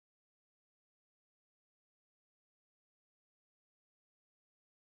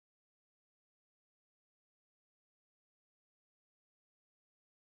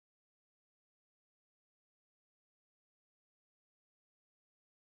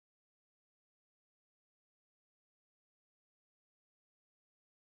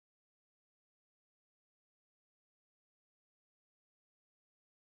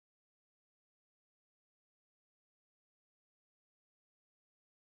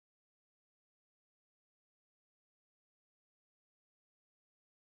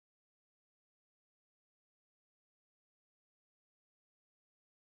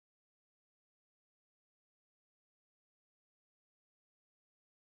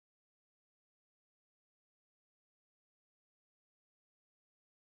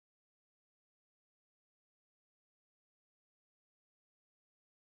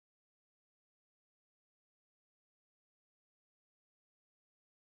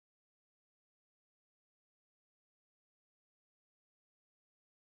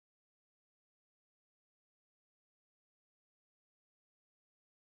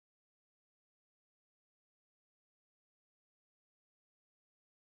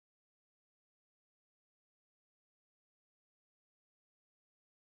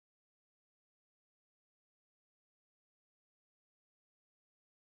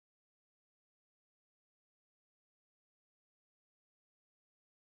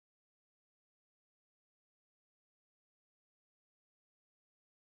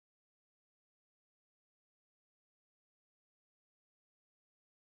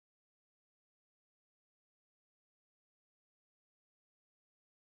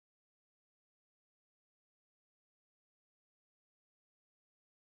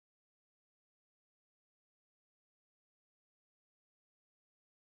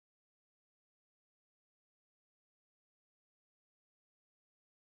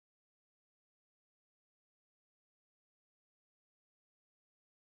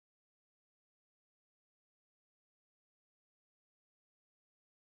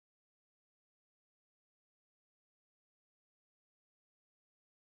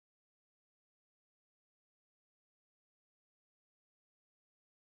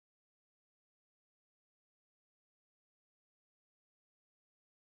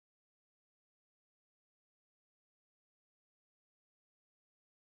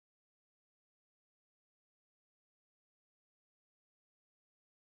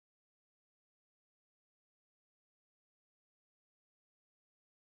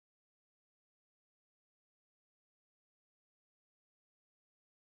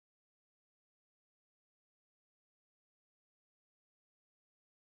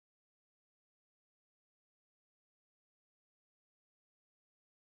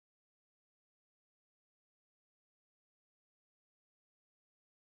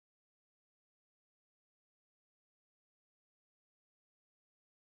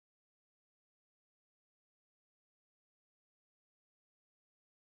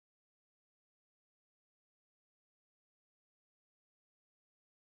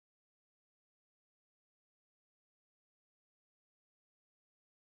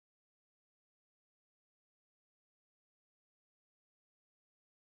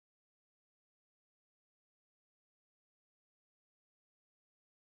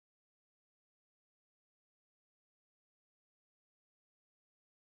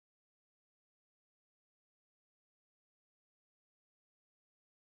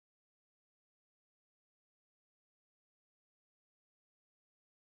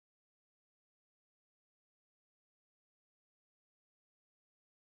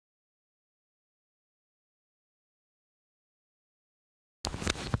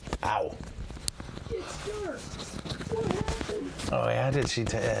Ow. It's dark. What happened? Oh yeah, did she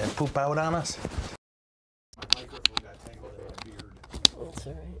poop out on us? My microphone got tangled in my beard. That's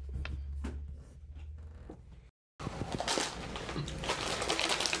all right.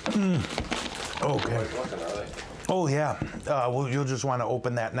 Okay. Oh yeah. Well, you'll just want to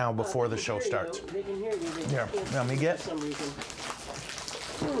open that now before the show starts. They can hear you. They Here, can't let me see get. for some reason.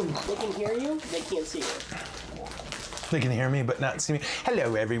 They can hear you. They can't see you. They can hear me, but not see me.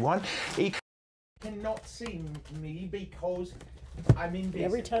 Hello, everyone. He cannot see me because I'm invisible.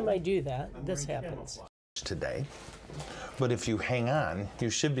 Every time I do that, this happens. Today, but if you hang on, you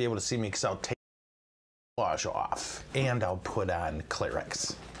should be able to see me because I'll take the camouflage off and I'll put on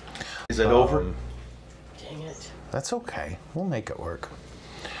clerics. Is it over? Dang it. That's okay. We'll make it work.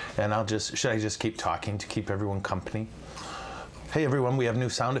 And should I just keep talking to keep everyone company? Hey everyone, we have new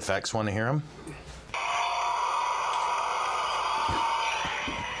sound effects. Want to hear them?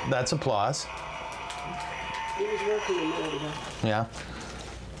 That's applause. It was working a minute ago. Yeah.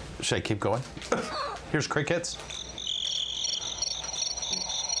 Should I keep going? Here's crickets.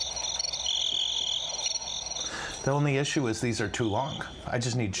 The only issue is these are too long. I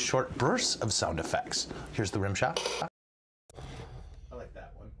just need short bursts of sound effects. Here's the rim shot. I like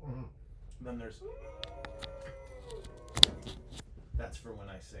that one. Mm-hmm. Then there's... That's for when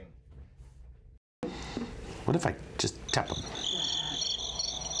I sing. What if I just tap them?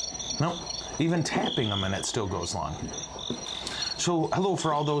 No, even tapping them and it still goes long. So, hello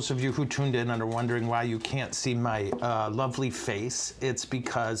for all those of you who tuned in and are wondering why you can't see my lovely face. It's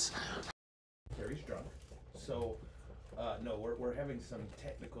because Carrie's drunk. So, no, we're having some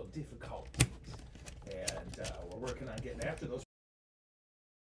technical difficulties, and we're working on getting after those.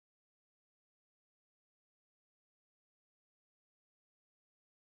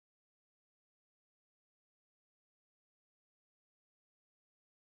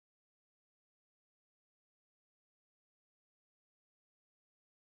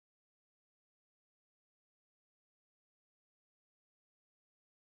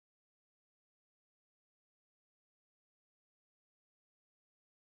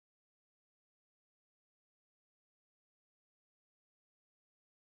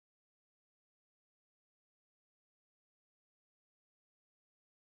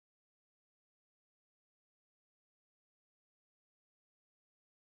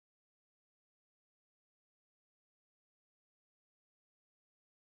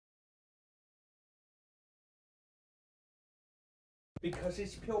 Because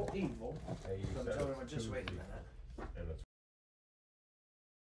it's pure evil. Hey, just wait a minute.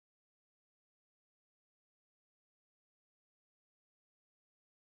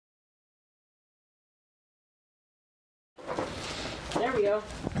 There we go.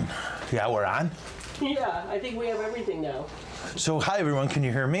 Yeah, we're on. Yeah, I think we have everything now. So, hi everyone, can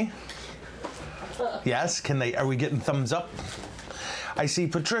you hear me? Yes, are we getting thumbs up? I see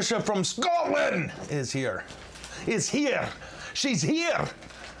Patricia from Scotland is here. She's here.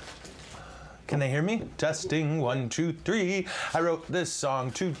 Can they hear me? Testing, 1, 2, 3. I wrote this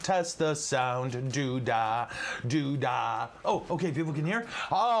song to test the sound. Do-da, do-da. Oh, okay, people can hear?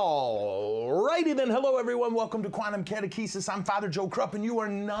 All righty then. Hello, everyone. Welcome to Quantum Catechesis. I'm Father Joe Krupp, and you are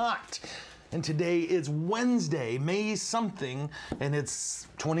not. And today is Wednesday, May something, and it's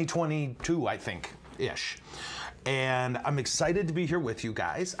 2022, I think, ish. And I'm excited to be here with you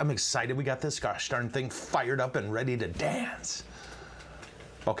guys. I'm excited we got this gosh darn thing fired up and ready to dance.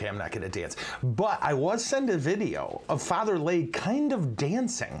 Okay, I'm not gonna dance. But I was sent a video of Father Lay kind of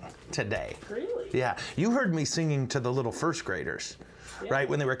dancing today. Really? Yeah, you heard me singing to the little first graders, right?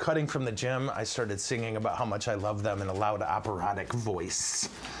 When they were cutting from the gym, I started singing about how much I love them in a loud operatic voice.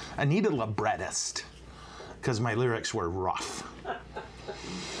 I need a librettist, because my lyrics were rough.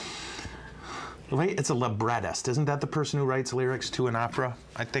 Right? It's a librettist. Isn't that the person who writes lyrics to an opera?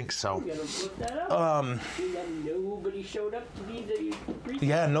 I think so. I'm gonna look that up. Nobody showed up to be the research.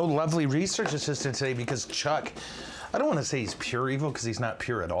 Yeah, no lovely research assistant today because Chuck, I don't want to say he's pure evil because he's not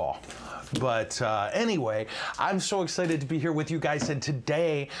pure at all. But anyway, I'm so excited to be here with you guys. And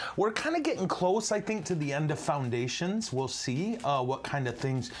today, we're kind of getting close, I think, to the end of Foundations. We'll see what kind of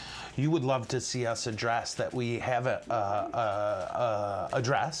things you would love to see us address that we haven't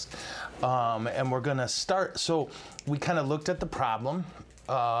addressed. And we're going to start. So we kind of looked at the problem.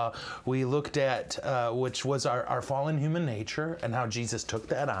 We looked at which was our fallen human nature and how Jesus took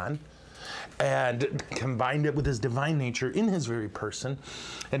that on and combined it with his divine nature in his very person,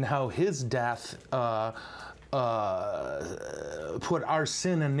 and how his death put our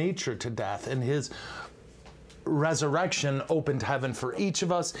sin and nature to death, and his resurrection opened heaven for each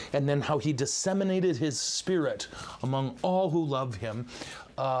of us, and then how he disseminated his Spirit among all who love him,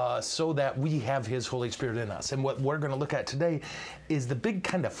 so that we have his Holy Spirit in us. And what we're going to look at today is the big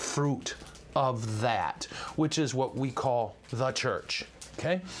kind of fruit of that, which is what we call the church.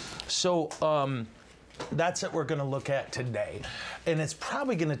 Okay? So, that's what we're going to look at today. And it's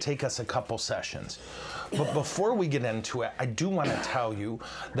probably going to take us a couple sessions. But before we get into it, I do want to tell you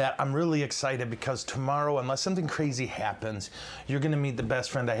that I'm really excited because tomorrow, unless something crazy happens, you're going to meet the best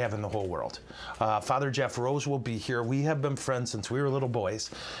friend I have in the whole world. Father Jeff Rose will be here. We have been friends since we were little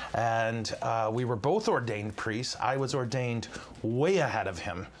boys. And we were both ordained priests. I was ordained way ahead of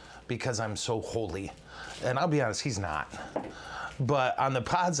him because I'm so holy. And I'll be honest, he's not. But on the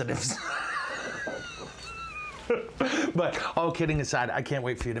positives... But all kidding aside, I can't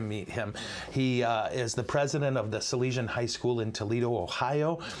wait for you to meet him. He is the president of the Salesian High School in Toledo,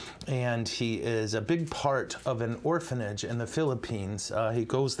 Ohio, and he is a big part of an orphanage in the Philippines. He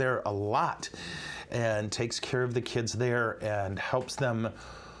goes there a lot and takes care of the kids there and helps them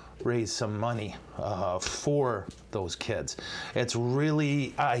raise some money for those kids. It's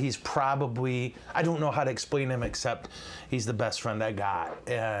really, he's probably, I don't know how to explain him except he's the best friend I got.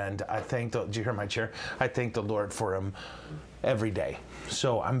 And I thank did you hear my chair? I thank the Lord for him every day.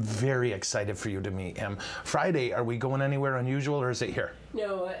 So I'm very excited for you to meet him. Friday, are we going anywhere unusual or is it here?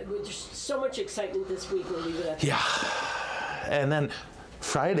 No, there's so much excitement this week. We'll leave it at that. Yeah. And then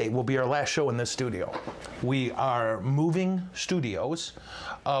Friday will be our last show in this studio. We are moving studios,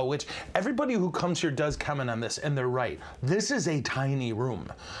 which everybody who comes here does comment on this, and they're right. This is a tiny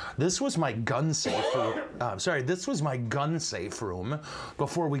room. This was my gun safe room. This was my gun safe room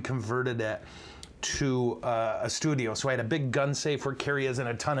before we converted it to a studio. So I had a big gun safe where Carrie has and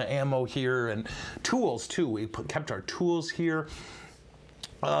a ton of ammo here and tools too. We kept our tools here.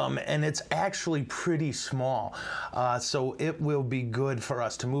 And it's actually pretty small, so it will be good for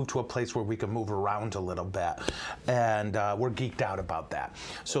us to move to a place where we can move around a little bit, and we're geeked out about that.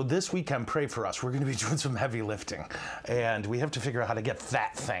 So this weekend, pray for us. We're going to be doing some heavy lifting, and we have to figure out how to get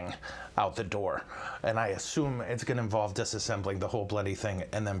that thing out the door, and I assume it's going to involve disassembling the whole bloody thing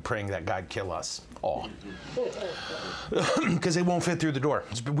and then praying that God kill us all, because it won't fit through the door.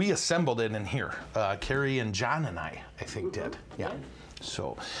 We assembled it in here. Carrie and John and I think did. Yeah.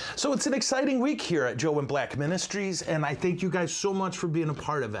 So it's an exciting week here at Joe and Black Ministries, and I thank you guys so much for being a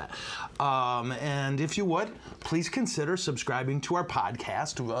part of it. And if you would, please consider subscribing to our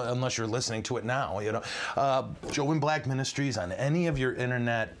podcast, unless you're listening to it now. You know, Joe and Black Ministries on any of your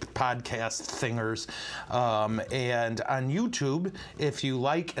internet podcast thingers, and on YouTube. If you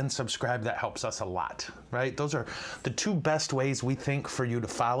like and subscribe, that helps us a lot. Right? Those are the two best ways we think for you to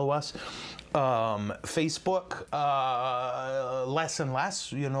follow us. Facebook, less and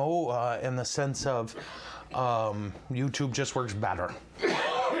less, you know, in the sense of YouTube just works better,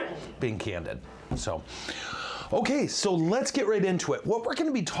 being candid. So, okay, so let's get right into it. What we're going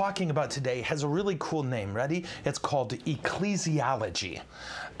to be talking about today has a really cool name. Ready? It's called ecclesiology.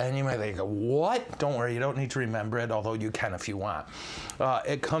 And you might think, what? Don't worry, you don't need to remember it, although you can if you want.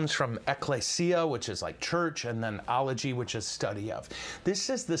 It comes from ecclesia, which is like church, and then ology, which is study of. This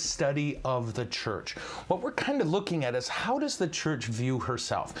is the study of the church. What we're kind of looking at is how does the church view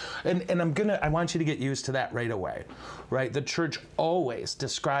herself? And I want you to get used to that right away, right? The church always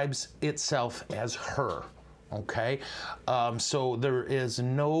describes itself as her, okay? So there's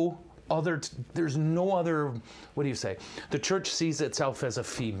no other, what do you say? The church sees itself as a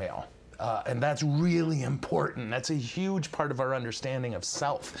female. And that's really important. That's a huge part of our understanding of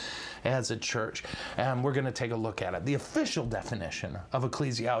self as a church. And we're going to take a look at it. The official definition of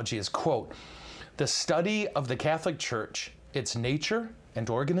ecclesiology is, quote, the study of the Catholic Church, its nature and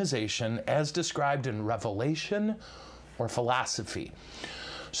organization as described in revelation or philosophy.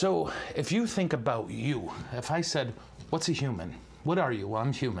 So if you think about you, if I said, what's a human? What are you? Well,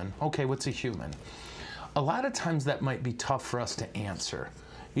 I'm human. Okay, what's a human? A lot of times that might be tough for us to answer.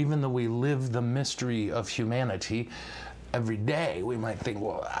 Even though we live the mystery of humanity every day, we might think,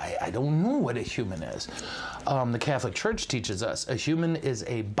 well, I don't know what a human is. The Catholic Church teaches us a human is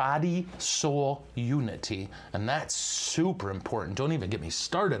a body-soul unity, and that's super important. Don't even get me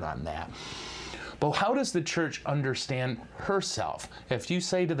started on that. But how does the church understand herself? If you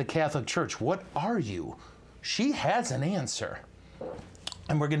say to the Catholic Church, what are you? She has an answer.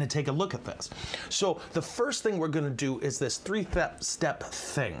 And we're going to take a look at this. So the first thing we're going to do is this three-step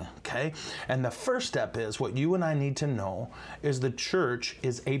thing, okay? And the first step is what you and I need to know is the church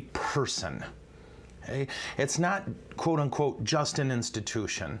is a person. Okay? It's not, quote unquote, just an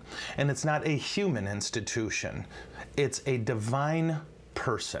institution. And it's not a human institution. It's a divine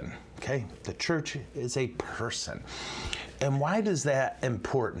person, okay? The church is a person. And why is that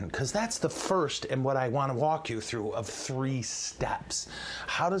important? Because that's the first and what I want to walk you through of 3 steps.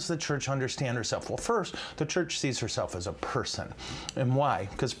 How does the church understand herself? Well, first, the church sees herself as a person. And why?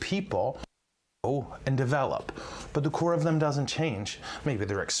 Because people grow and develop, but the core of them doesn't change. Maybe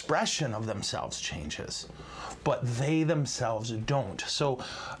their expression of themselves changes, but they themselves don't. So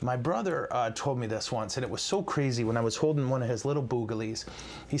my brother told me this once, and it was so crazy when I was holding one of his little boogalies.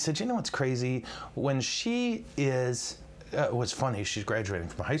 He said, you know what's crazy? When she is, it was funny, she's graduating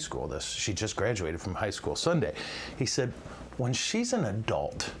from high school. She just graduated from high school Sunday. He said, when she's an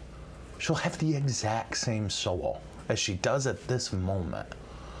adult, she'll have the exact same soul as she does at this moment.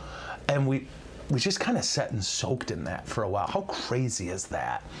 And we just kind of sat and soaked in that for a while. How crazy is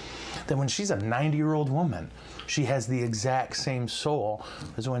that? That when she's a 90-year-old woman, she has the exact same soul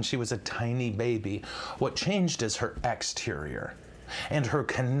as when she was a tiny baby. What changed is her exterior and her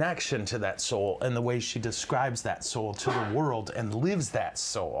connection to that soul and the way she describes that soul to the world and lives that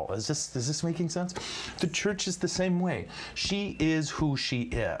soul. Is this making sense? The church is the same way. She is who she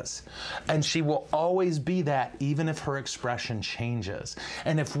is, and she will always be that even if her expression changes.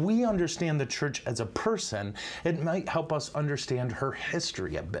 And if we understand the church as a person, it might help us understand her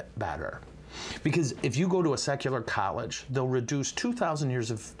history a bit better. Because if you go to a secular college, they'll reduce 2,000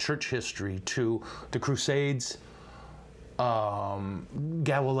 years of church history to the Crusades,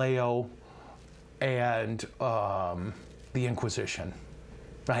 Galileo, and the Inquisition,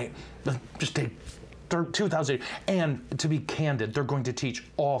 right? Just take 2,000. And to be candid, they're going to teach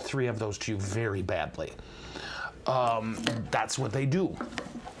all 3 of those to you very badly. That's what they do.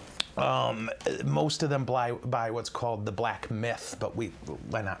 Most of them by what's called the black myth, but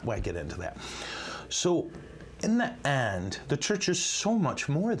why get into that? So in the end, the church is so much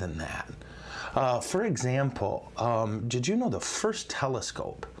more than that. For example, did you know the first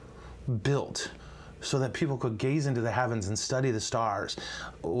telescope built so that people could gaze into the heavens and study the stars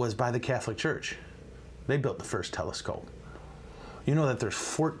was by the Catholic Church? They built the first telescope. You know that there's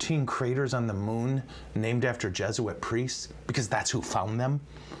 14 craters on the moon named after Jesuit priests because that's who found them?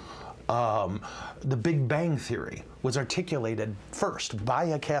 The Big Bang Theory was articulated first by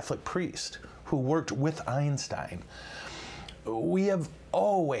a Catholic priest who worked with Einstein. We have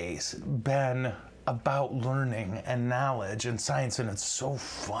always been about learning and knowledge and science, and it's so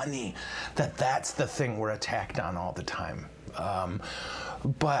funny that that's the thing we're attacked on all the time.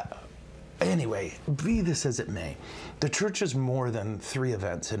 But anyway, be this as it may, the church is more than 3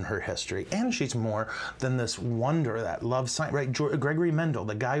 events in her history, and she's more than this wonder that loves science, right? Gregory Mendel,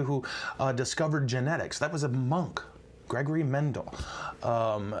 the guy who discovered genetics, that was a monk. Gregory Mendel.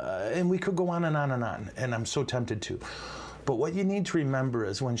 And we could go on and on and on, and I'm so tempted to. But what you need to remember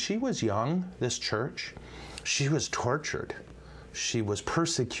is when she was young, this church, she was tortured. She was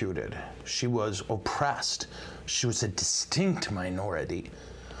persecuted. She was oppressed. She was a distinct minority.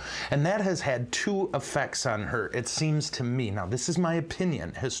 And that has had 2 effects on her, it seems to me. Now, this is my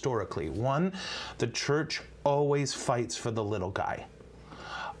opinion historically. 1, the church always fights for the little guy.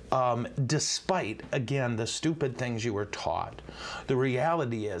 Despite, again, the stupid things you were taught. The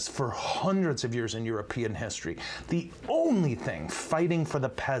reality is, for hundreds of years in European history, the only thing fighting for the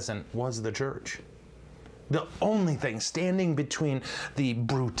peasant was the church. The only thing standing between the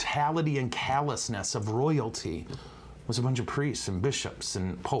brutality and callousness of royalty was a bunch of priests and bishops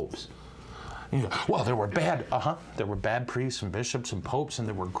and popes. You know, well, there were bad priests and bishops and popes, and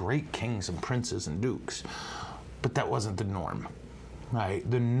there were great kings and princes and dukes, but that wasn't the norm. Right?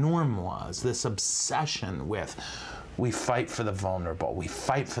 The norm was this obsession with, we fight for the vulnerable, we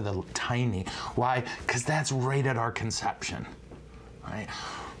fight for the tiny. Why? Because that's right at our conception. Right?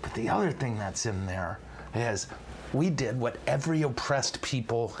 But the other thing that's in there is we did what every oppressed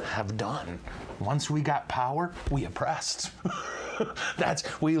people have done. Once we got power, we oppressed.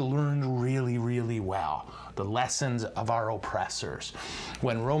 We learned really, really well the lessons of our oppressors.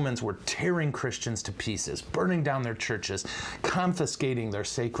 When Romans were tearing Christians to pieces, burning down their churches, confiscating their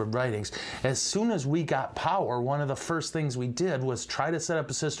sacred writings, as soon as we got power, one of the first things we did was try to set up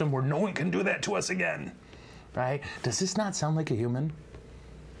a system where no one can do that to us again. Right? Does this not sound like a human?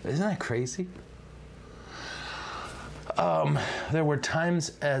 Isn't that crazy? There were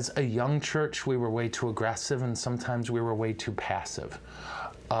times as a young church we were way too aggressive, and sometimes we were way too passive.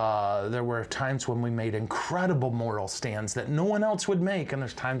 There were times when we made incredible moral stands that no one else would make, and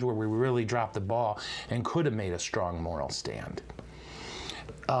there's times where we really dropped the ball and could have made a strong moral stand.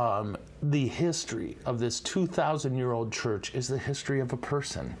 The history of this 2,000-year-old church is the history of a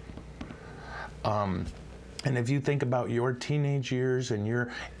person. And if you think about your teenage years and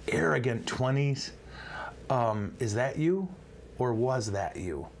your arrogant 20s, is that you? Or was that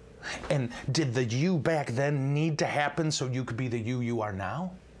you? And did the you back then need to happen so you could be the you are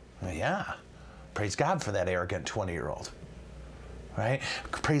now? Well, yeah. Praise God for that arrogant 20-year-old. Right?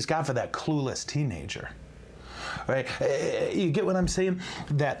 Praise God for that clueless teenager. Right? You get what I'm saying?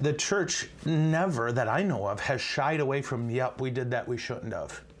 That the church never, that I know of, has shied away from, yep, we did that, we shouldn't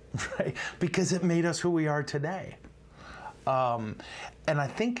have. Right? Because it made us who we are today. And I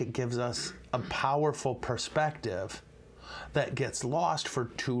think it gives us a powerful perspective that gets lost for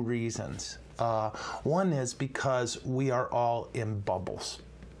two reasons. One is because we are all in bubbles.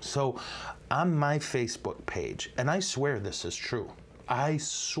 So on my Facebook page, and I swear this is true. I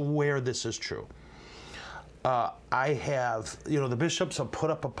swear this is true. I have, the bishops will put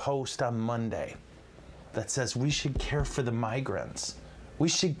up a post on Monday that says we should care for the migrants. We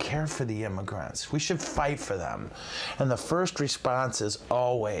should care for the immigrants. We should fight for them. And the first response is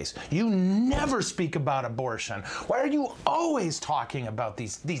always, you never speak about abortion. Why are you always talking about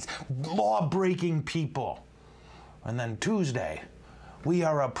these law-breaking people? And then Tuesday, we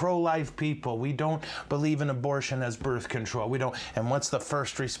are a pro-life people. We don't believe in abortion as birth control. We don't. And what's the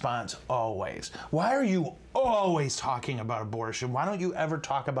first response? Always. Why are you always talking about abortion? Why don't you ever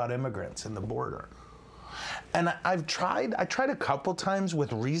talk about immigrants and the border? And I tried a couple times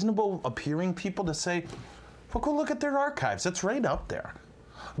with reasonable appearing people to say, well, go look at their archives. It's right up there.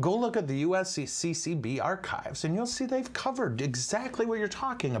 Go look at the USCCB archives, and you'll see they've covered exactly what you're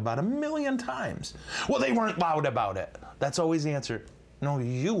talking about 1,000,000 times. Well, they weren't loud about it. That's always the answer. No,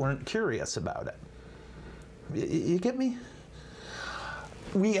 you weren't curious about it. You get me?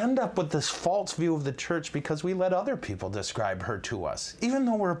 We end up with this false view of the church because we let other people describe her to us, even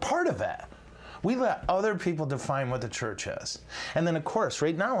though we're a part of it. We let other people define what the church is. And then, of course,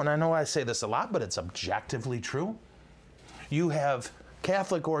 right now, and I know I say this a lot, but it's objectively true, you have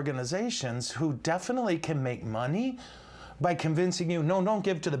Catholic organizations who definitely can make money by convincing you, no, don't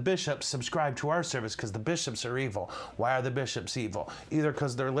give to the bishops, subscribe to our service because the bishops are evil. Why are the bishops evil? Either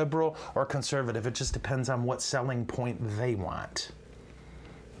because they're liberal or conservative. It just depends on what selling point they want.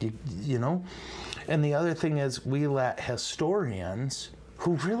 You know? And the other thing is we let historians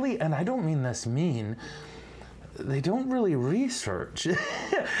who really, and I don't mean this mean, they don't really research.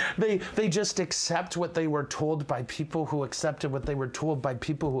 They just accept what they were told by people who accepted what they were told by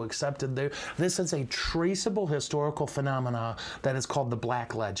people who accepted this is a traceable historical phenomena that is called the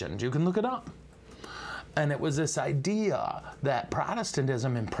Black Legend. You can look it up. And it was this idea that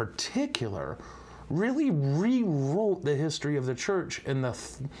Protestantism in particular really rewrote the history of the church in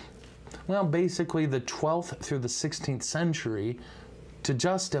basically the 12th through the 16th century to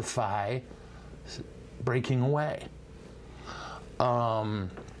justify breaking away.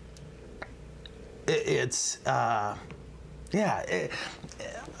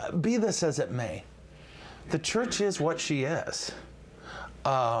 Be this as it may, the church is what she is.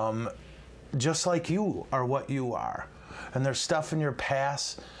 Just like you are what you are. And there's stuff in your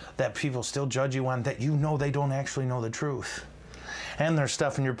past that people still judge you on that you know they don't actually know the truth. And there's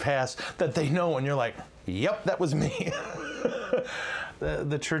stuff in your past that they know and you're like, yep, that was me.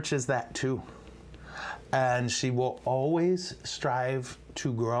 The church is that too. And she will always strive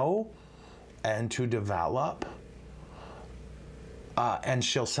to grow and to develop. And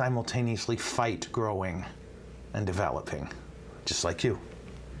she'll simultaneously fight growing and developing, just like you.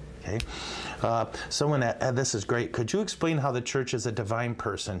 Okay? Someone, this is great. Could you explain how the church is a divine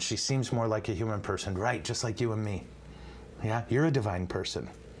person? She seems more like a human person. Right, just like you and me. Yeah, you're a divine person.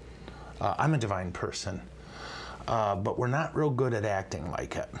 I'm a divine person. But we're not real good at acting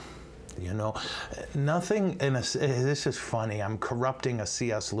like it. You know, nothing this is funny. I'm corrupting a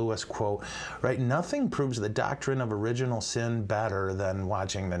C.S. Lewis quote, right? Nothing proves the doctrine of original sin better than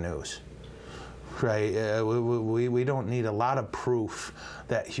watching the news, right? We don't need a lot of proof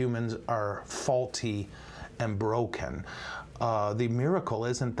that humans are faulty and broken. The miracle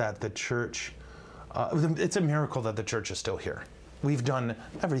isn't that the church, it's a miracle that the church is still here. We've done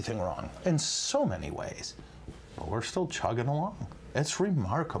everything wrong in so many ways, but we're still chugging along. It's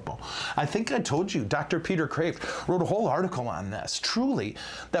remarkable. I think I told you, Dr. Peter Kraft wrote a whole article on this, truly,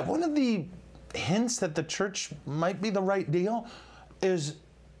 that one of the hints that the church might be the right deal is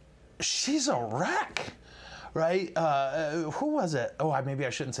she's a wreck, right? Who was it? Oh, maybe I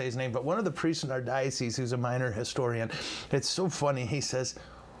shouldn't say his name, but one of the priests in our diocese who's a minor historian, it's so funny, he says,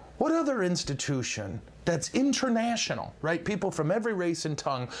 what other institution that's international, right? People from every race and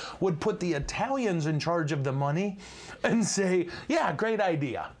tongue would put the Italians in charge of the money and say, yeah, great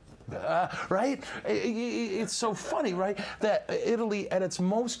idea, right? It's so funny, right? That Italy at its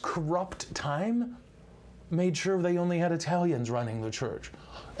most corrupt time made sure they only had Italians running the church.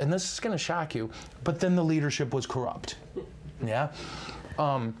 And this is going to shock you, but then the leadership was corrupt. Yeah?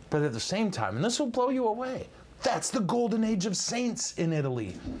 But at the same time, and this will blow you away, that's the golden age of saints in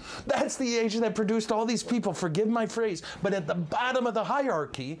Italy. That's the age that produced all these people, forgive my phrase, but at the bottom of the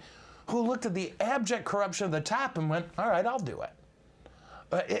hierarchy, who looked at the abject corruption of the top and went, all right, I'll do it.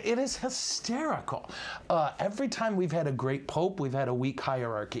 It is hysterical. Every time we've had a great pope, we've had a weak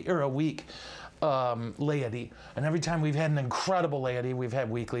hierarchy, or a weak laity. And every time we've had an incredible laity, we've had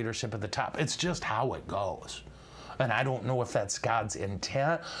weak leadership at the top. It's just how it goes. And I don't know if that's God's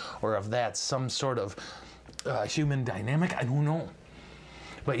intent or if that's some sort of human dynamic. I don't know.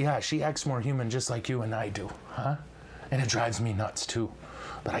 But yeah, she acts more human just like you and I do, huh? And it drives me nuts too.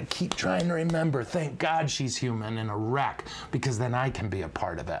 But I keep trying to remember, thank God she's human and a wreck, because then I can be a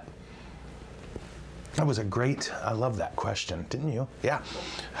part of it. That was a great, I love that question, didn't you? Yeah.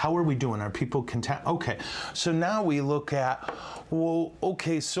 How are we doing? Are people content? Okay, so now we look at, well,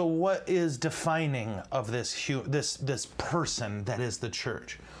 okay, so what is defining of this person that is the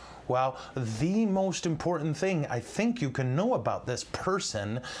church? Well, the most important thing I think you can know about this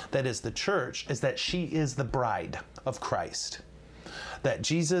person that is the church is that she is the bride of Christ. That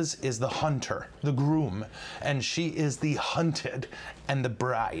Jesus is the hunter, the groom, and she is the hunted and the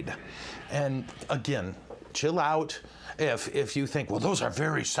bride. And again, chill out if you think, well, those are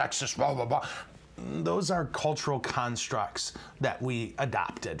very sexist, blah, blah, blah. Those are cultural constructs that we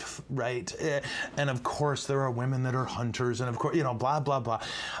adopted, right? And of course, there are women that are hunters, and of course, you know, blah, blah, blah.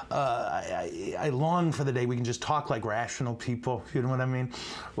 I long for the day we can just talk like rational people, you know what I mean?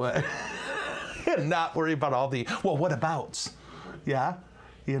 And not worry about all the, well, what abouts? Yeah,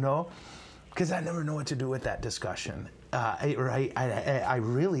 you know, because I never know what to do with that discussion. I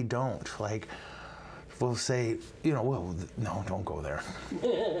really don't. Like, we'll say, you know, well, no, don't go there.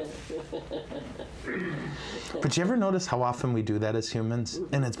 But you ever notice how often we do that as humans?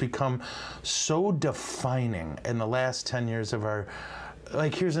 And it's become so defining in the last 10 years of our,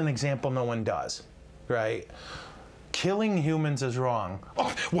 like, here's an example no one does, right? Killing humans is wrong.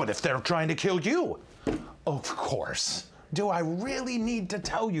 Oh, what if they're trying to kill you? Of course. Do I really need to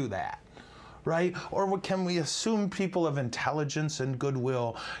tell you that? Right? Or can we assume people of intelligence and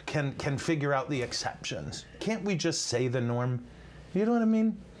goodwill can figure out the exceptions? Can't we just say the norm? You know what I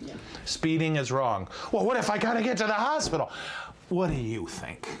mean? Yeah. Speeding is wrong. Well, what if I gotta get to the hospital? What do you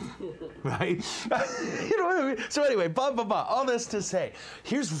think? Right? You know what I mean? So anyway, blah, blah, blah. All this to say,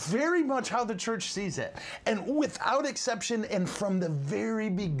 here's very much how the church sees it. And without exception, and from the very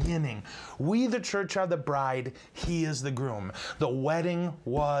beginning, we, the church, are the bride. He is the groom. The wedding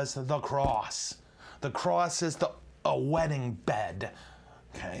was the cross. The cross is a wedding bed.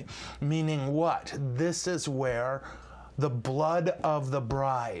 Okay? Meaning what? This is where the blood of the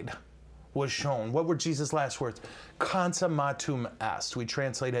bride was shown. What were Jesus' last words? Consummatum est. We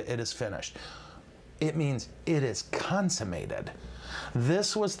translate it, it is finished. It means it is consummated.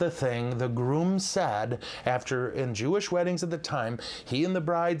 This was the thing the groom said after, in Jewish weddings at the time, he and the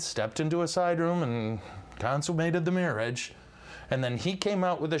bride stepped into a side room and consummated the marriage. And then he came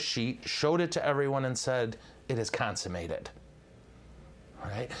out with a sheet, showed it to everyone and said, it is consummated.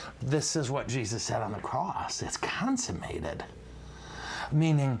 Right? This is what Jesus said on the cross. It's consummated.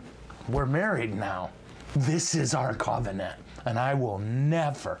 Meaning, we're married now. This is our covenant, and I will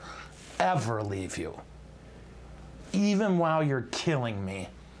never, ever leave you. Even while you're killing me,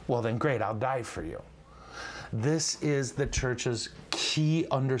 well then great, I'll die for you. This is the church's key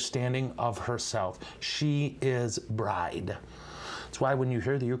understanding of herself. She is bride. That's why when you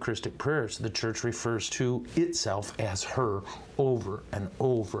hear the Eucharistic prayers, the church refers to itself as her over and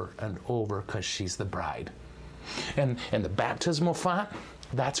over and over, because she's the bride. And the baptismal font,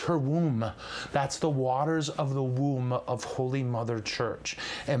 that's her womb. That's the waters of the womb of Holy Mother Church.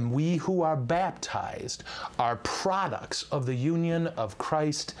 And we who are baptized are products of the union of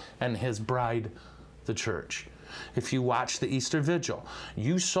Christ and his bride, the church. If you watch the Easter Vigil,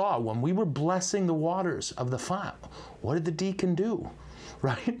 you saw when we were blessing the waters of the font, what did the deacon do?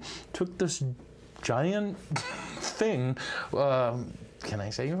 Right? Took this giant thing, can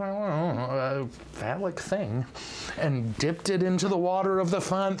I say, phallic thing, and dipped it into the water of the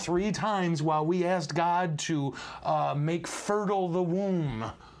font 3 times while we asked God to make fertile the womb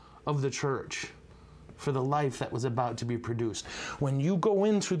of the church for the life that was about to be produced. When you go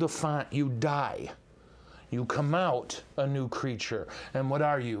into the font, you die. You come out a new creature. And what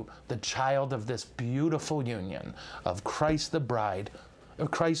are you? The child of this beautiful union of Christ the bride,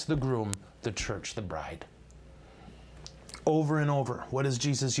 of Christ the groom, the church the bride. Over and over, what does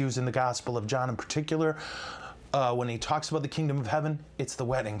Jesus use in the Gospel of John in particular? When he talks about the kingdom of heaven, it's the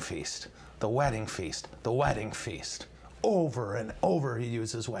wedding feast, the wedding feast, the wedding feast. over and over he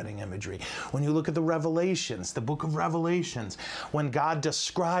uses wedding imagery. When you look at the Revelations, the book of Revelations, when God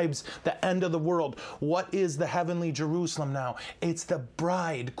describes the end of the world, what is the heavenly Jerusalem now? It's the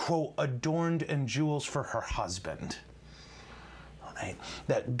bride, quote, adorned in jewels for her husband. Right?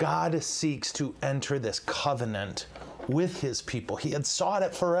 That God seeks to enter this covenant with his people. He had sought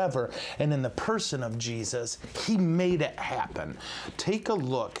it forever, and in the person of Jesus, he made it happen. Take a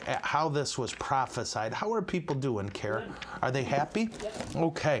look at how this was prophesied. How are people doing, Kara? Are they happy?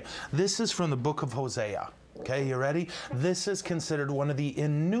 Okay, this is from the book of Hosea. Okay, you ready? This is considered one of the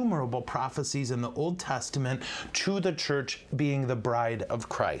innumerable prophecies in the Old Testament to the church being the bride of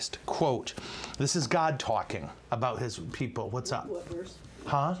Christ. Quote, this is God talking about his people. What's up? What verse?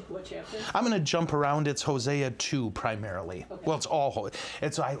 Huh? What chapter? I'm going to jump around. It's Hosea 2 primarily. Okay. Well,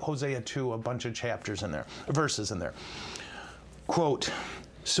 it's Hosea 2, a bunch of chapters in there, verses in there. Quote,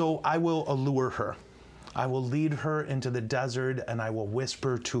 so I will allure her. I will lead her into the desert, and I will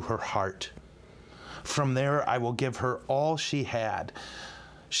whisper to her heart. From there, I will give her all she had.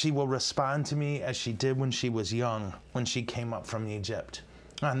 She will respond to me as she did when she was young, when she came up from Egypt.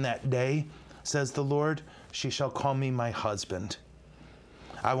 On that day, says the Lord, she shall call me my husband.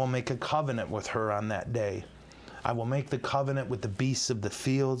 I will make a covenant with her on that day. I will make the covenant with the beasts of the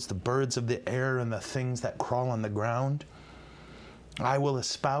fields, the birds of the air, and the things that crawl on the ground. I will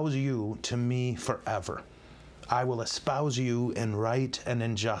espouse you to me forever. I will espouse you in right and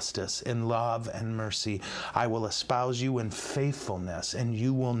in justice, in love and mercy. I will espouse you in faithfulness, and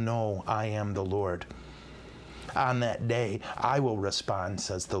you will know I am the Lord. On that day, I will respond,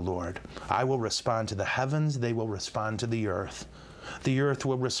 says the Lord. I will respond to the heavens, they will respond to the earth. The earth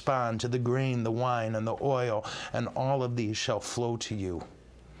will respond to the grain, the wine, and the oil, and all of these shall flow to you.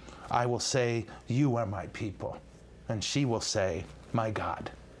 I will say, you are my people, and she will say, my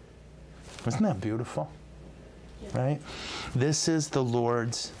God. Isn't that beautiful? Yeah. Right? This is the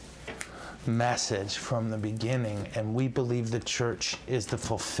Lord's message from the beginning, and we believe the church is the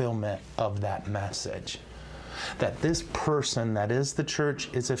fulfillment of that message. That this person that is the church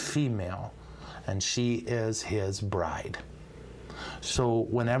is a female, and she is his bride. So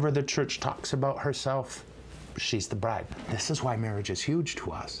whenever the church talks about herself, she's the bride. This is why marriage is huge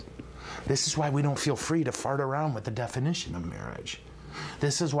to us. This is why we don't feel free to fart around with the definition of marriage.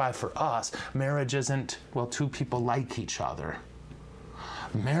 This is why for us, marriage isn't, well, two people like each other.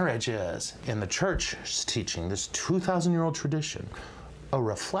 Marriage is, in the church's teaching, this 2,000-year-old tradition, a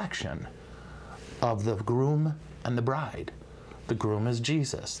reflection of the groom and the bride. The groom is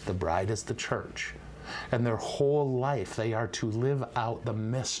Jesus. The bride is the church. And their whole life, they are to live out the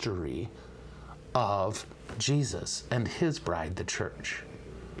mystery of Jesus and his bride, the church.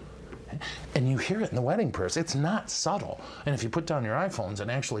 And you hear it in the wedding prayers. It's not subtle. And if you put down your iPhones and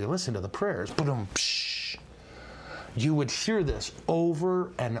actually listen to the prayers, boom, psh, you would hear this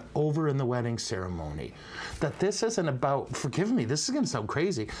over and over in the wedding ceremony. That this isn't about, forgive me, this is going to sound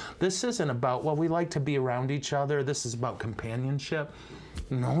crazy. This isn't about, well, we like to be around each other. This is about companionship.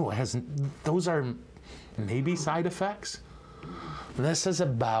 No, it hasn't. Those are maybe side effects. This is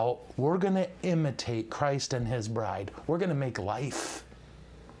about, we're going to imitate Christ and his bride. We're going to make life.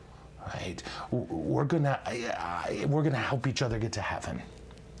 Right? We're going to help each other get to heaven.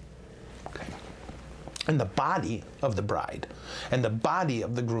 Okay. And the body of the bride and the body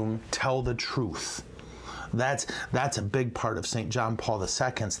of the groom tell the truth. That's a big part of St. John Paul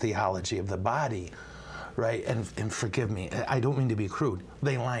II's theology of the body, right? And forgive me, I don't mean to be crude.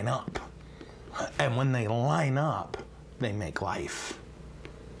 They line up. And when they line up, they make life.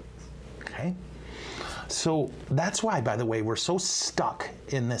 Okay? So that's why, by the way, we're so stuck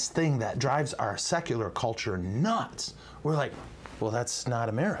in this thing that drives our secular culture nuts. We're like, well, that's not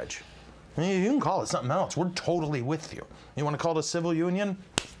a marriage. I mean, you can call it something else. We're totally with you. You want to call it a civil union?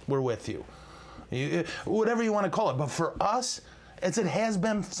 We're with you. Whatever you want to call it. But for us, as it has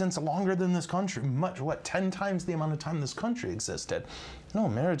been since longer than this country, 10 times the amount of time this country existed. No,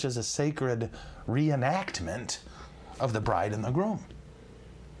 marriage is a sacred reenactment of the bride and the groom.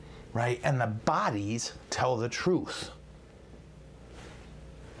 Right? And the bodies tell the truth.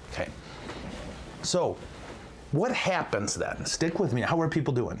 Okay. So, what happens then? Stick with me. How are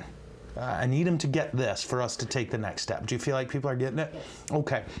people doing? I need them to get this for us to take the next step. Do you feel like people are getting it? Yes.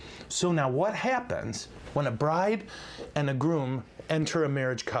 Okay. So now what happens when a bride and a groom enter a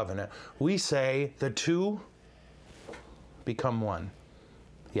marriage covenant? We say the two become one.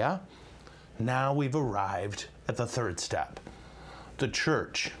 Yeah? Now we've arrived at the third step. The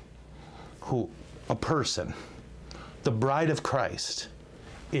church, a person, the bride of Christ,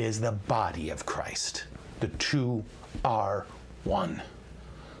 is the body of Christ. The two are one.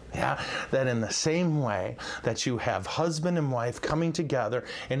 Yeah, that in the same way that you have husband and wife coming together,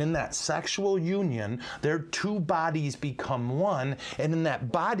 and in that sexual union, their two bodies become one, and in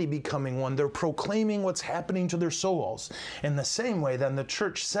that body becoming one, they're proclaiming what's happening to their souls. In the same way, then the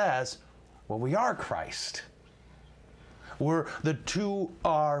church says, well, we are Christ. The two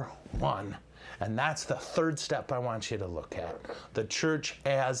are one. And that's the third step I want you to look at. The church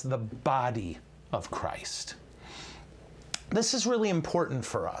as the body of Christ. This is really important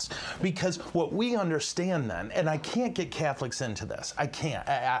for us because what we understand then, and I can't get Catholics into this, I can't,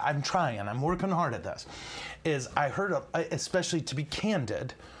 I'm trying, I'm working hard at this, is I heard, especially to be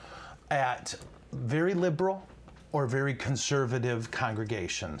candid, at very liberal or very conservative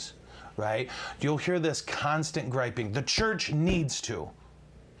congregations, right? You'll hear this constant griping, the church needs to.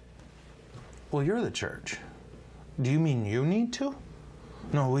 Well, you're the church. Do you mean you need to?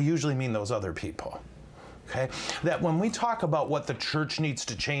 No, we usually mean those other people. Okay? That when we talk about what the church needs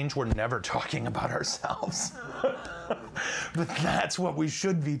to change, we're never talking about ourselves. But that's what we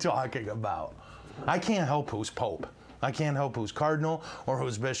should be talking about. I can't help who's pope. I can't help who's cardinal or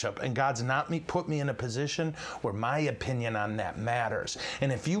who's bishop. And God's not put me in a position where my opinion on that matters.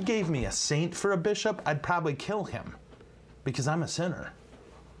 And if you gave me a saint for a bishop, I'd probably kill him because I'm a sinner.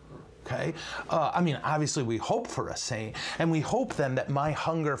 Okay? I mean, obviously we hope for a saint, and we hope then that my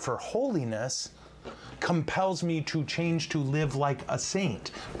hunger for holiness compels me to change to live like a saint.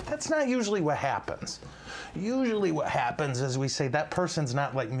 But that's not usually what happens. Usually what happens is we say, that person's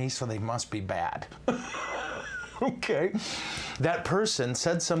not like me, so they must be bad. Okay? That person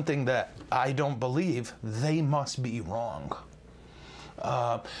said something that I don't believe, they must be wrong.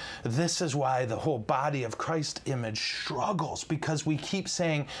 This is why the whole body of Christ image struggles, because we keep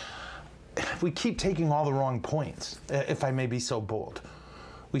saying, we keep taking all the wrong points, if I may be so bold.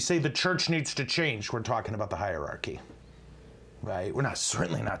 We say the church needs to change. We're talking about the hierarchy, right? We're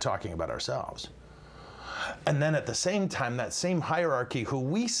certainly not talking about ourselves. And then at the same time, that same hierarchy who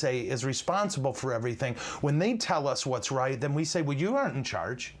we say is responsible for everything, when they tell us what's right, then we say, well, you aren't in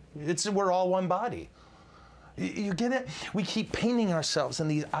charge. We're all one body. You get it? We keep painting ourselves in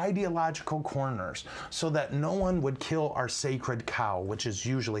these ideological corners so that no one would kill our sacred cow, which is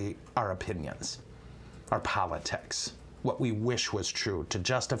usually our opinions, our politics, what we wish was true to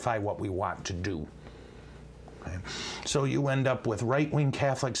justify what we want to do. Okay? So you end up with right-wing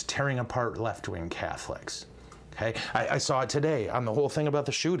Catholics tearing apart left-wing Catholics. Okay? I saw it today on the whole thing about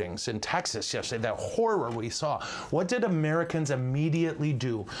the shootings in Texas yesterday, that horror we saw. What did Americans immediately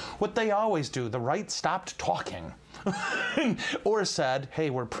do? What they always do. The right stopped talking or said, hey,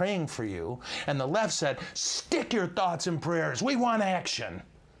 we're praying for you. And the left said, stick your thoughts and prayers. We want action.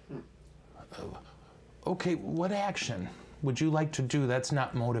 Okay, what action would you like to do that's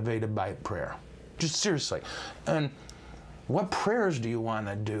not motivated by prayer? Just seriously. And what prayers do you want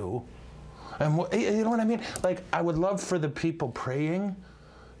to do? And you know what I mean? Like, I would love for the people praying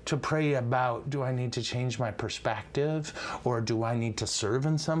to pray about, do I need to change my perspective? Or do I need to serve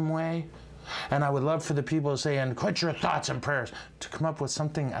in some way? And I would love for the people saying, quit your thoughts and prayers, to come up with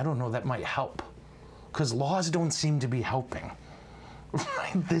something, I don't know, that might help. Because laws don't seem to be helping.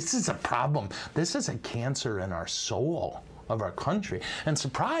 This is a problem. This is a cancer in our soul of our country. And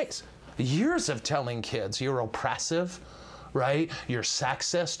surprise, years of telling kids you're oppressive, right? You're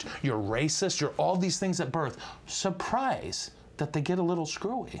sexist, you're racist, you're all these things at birth. Surprise that they get a little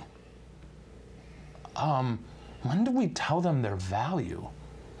screwy. When do we tell them their value?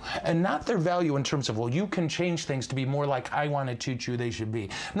 And not their value in terms of, well, you can change things to be more like I want to teach you they should be.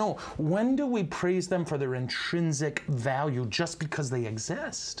 No, when do we praise them for their intrinsic value just because they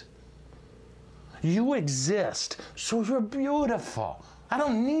exist? You exist, so you're beautiful. I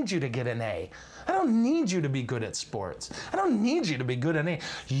don't need you to get an A. I don't need you to be good at sports. I don't need you to be good at anything.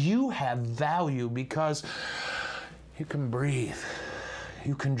 You have value because you can breathe.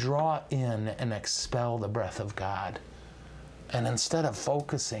 You can draw in and expel the breath of God. And instead of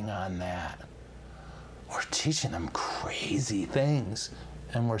focusing on that, we're teaching them crazy things,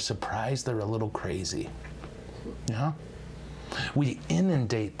 and we're surprised they're a little crazy. Yeah? We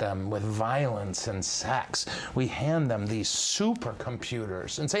inundate them with violence and sex. We hand them these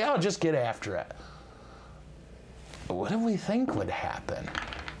supercomputers and say, oh, just get after it. What do we think would happen?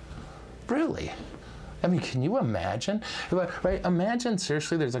 Really? I mean, can you imagine? Right? Imagine,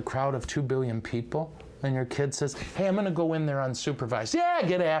 seriously, there's a crowd of 2 billion people, and your kid says, hey, I'm going to go in there unsupervised. Yeah,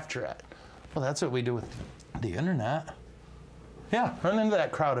 get after it. Well, that's what we do with the internet. Yeah, run into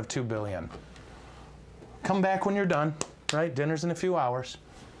that crowd of 2 billion. Come back when you're done, right? Dinner's in a few hours.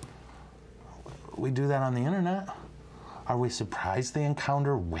 We do that on the internet. Are we surprised they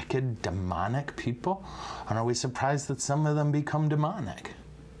encounter wicked, demonic people? And are we surprised that some of them become demonic?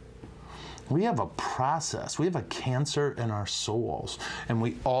 We have a process. We have a cancer in our souls, and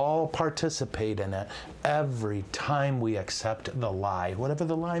we all participate in it every time we accept the lie, whatever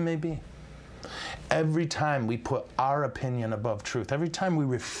the lie may be. Every time we put our opinion above truth, every time we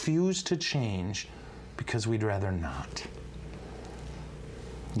refuse to change because we'd rather not.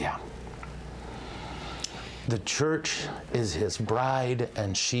 Yeah. The church is his bride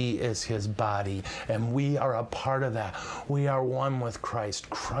and she is his body, and we are a part of that. We are one with Christ.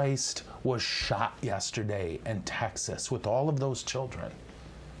 Christ was shot yesterday in Texas with all of those children.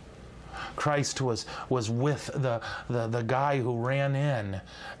 Christ was with the guy who ran in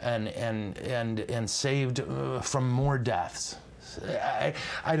and saved from more deaths.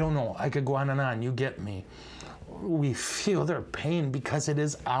 I don't know. I could go on and on. You get me. We feel their pain because it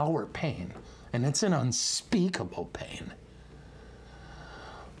is our pain, and it's an unspeakable pain.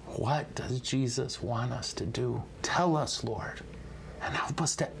 What does Jesus want us to do? Tell us, Lord, and help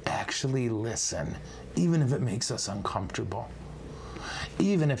us to actually listen, even if it makes us uncomfortable,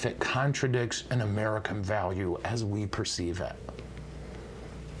 even if it contradicts an American value as we perceive it.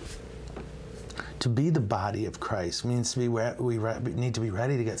 To be the body of Christ means we need to be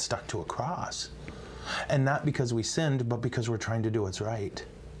ready to get stuck to a cross. And not because we sinned, but because we're trying to do what's right.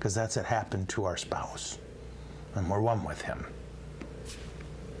 Because that's what happened to our spouse. And we're one with him.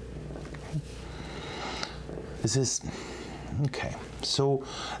 Okay. So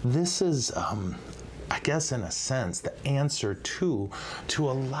this is, I guess in a sense, the answer to a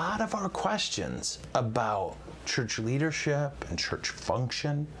lot of our questions about church leadership and church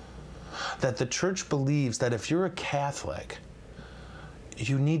function. That the church believes that if you're a Catholic,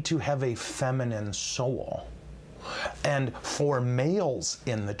 you need to have a feminine soul. And for males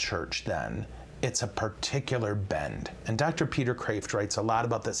in the church, then, it's a particular bend. And Dr. Peter Kraft writes a lot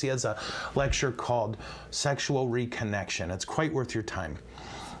about this. He has a lecture called Sexual Reconnection. It's quite worth your time.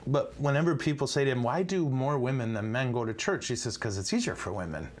 But whenever people say to him, why do more women than men go to church? He says, because it's easier for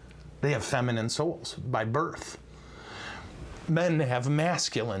women. They have feminine souls by birth. Men have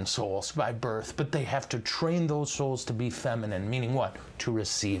masculine souls by birth, but they have to train those souls to be feminine, meaning what? To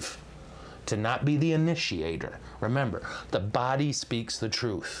receive, to not be the initiator. Remember, the body speaks the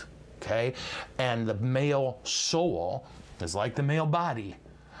truth, okay? And the male soul is like the male body,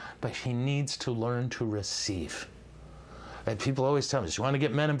 but he needs to learn to receive. And people always tell me, you want to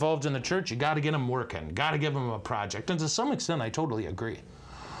get men involved in the church, you got to get them working, got to give them a project. And to some extent, I totally agree.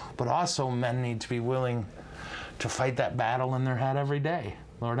 But also, men need to be willing to fight that battle in their head every day.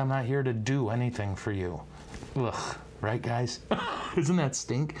 Lord, I'm not here to do anything for you. Ugh, right, guys? Doesn't that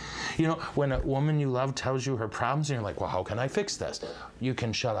stink? You know, when a woman you love tells you her problems, and you're like, well, how can I fix this? You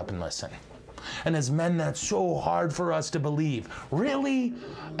can shut up and listen. And as men, that's so hard for us to believe. Really?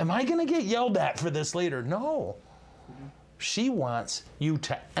 Am I going to get yelled at for this later? No. She wants you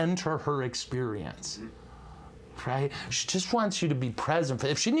to enter her experience. Right? She just wants you to be present.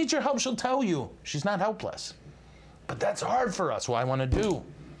 If she needs your help, she'll tell you. She's not helpless. But that's hard for us. What I want to do.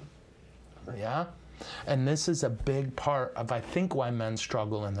 Yeah? And this is a big part of, I think, why men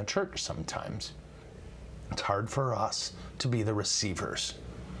struggle in the church sometimes. It's hard for us to be the receivers.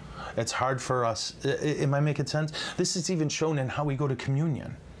 It's hard for us. Am I making sense? This is even shown in how we go to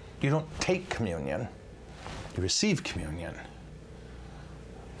communion. You don't take communion. You receive communion.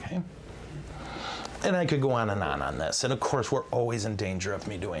 Okay? And I could go on this. And of course, we're always in danger of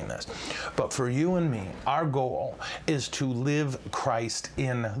me doing this. But for you and me, our goal is to live Christ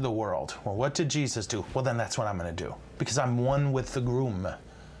in the world. Well, what did Jesus do? Well, then that's what I'm going to do. Because I'm one with the groom.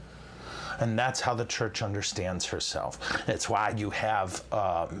 And that's how the church understands herself. It's why you have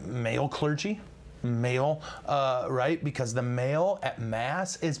male clergy. Right? Because the male at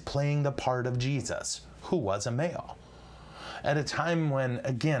Mass is playing the part of Jesus, who was a male. At a time when,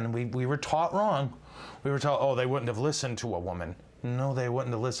 again, we were taught wrong. We were taught, oh, they wouldn't have listened to a woman. No, they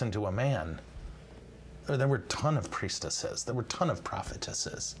wouldn't have listened to a man. There were a ton of priestesses. There were a ton of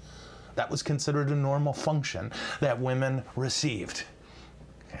prophetesses. That was considered a normal function that women received.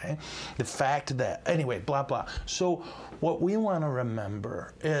 Okay? The fact that, anyway, blah, blah. So what we want to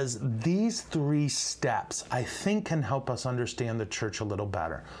remember is these 3 steps, I think, can help us understand the church a little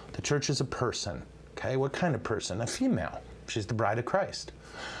better. The church is a person. Okay? What kind of person? A female. She's the bride of Christ.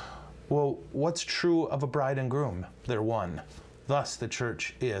 Well, what's true of a bride and groom? They're one. Thus, the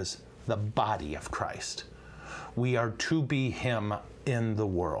church is the body of Christ. We are to be him in the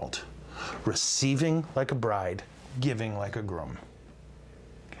world, receiving like a bride, giving like a groom.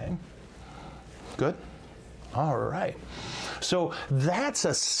 Okay? Good? All right. So that's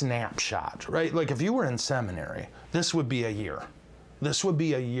a snapshot, right? Like if you were in seminary, this would be a year. This would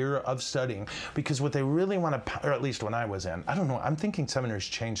be a year of studying, because what they really want to, or at least when I was in, I don't know, I'm thinking seminary's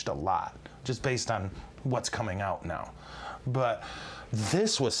changed a lot just based on what's coming out now. But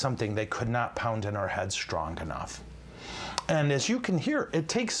this was something they could not pound in our heads strong enough. And as you can hear, it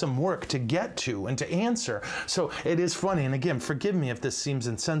takes some work to get to and to answer. So it is funny, and again, forgive me if this seems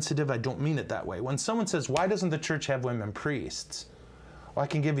insensitive, I don't mean it that way. When someone says, why doesn't the church have women priests? Well, I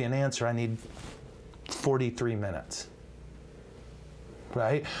can give you an answer. I need 43 minutes.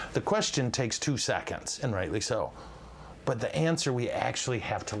 Right? The question takes 2 seconds, and rightly so. But the answer, we actually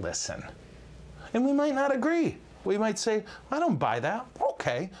have to listen. And we might not agree. We might say, I don't buy that.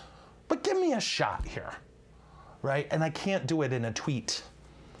 Okay, but give me a shot here. Right? And I can't do it in a tweet.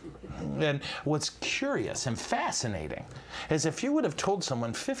 And what's curious and fascinating is if you would have told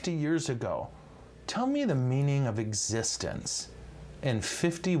someone 50 years ago, tell me the meaning of existence in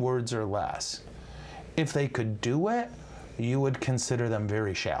 50 words or less, if they could do it, you would consider them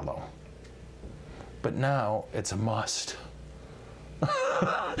very shallow. But now it's a must.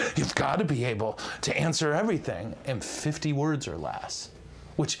 You've got to be able to answer everything in 50 words or less,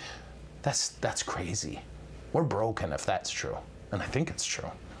 which that's crazy. We're broken if that's true, and I think it's true.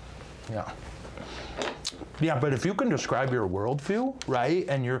 Yeah, but if you can describe your worldview, right,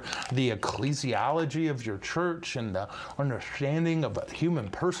 and the ecclesiology of your church and the understanding of a human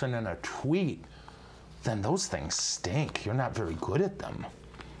person in a tweet, then those things stink. You're not very good at them.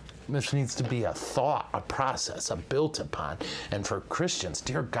 This needs to be a thought, a process, a built upon. And for Christians,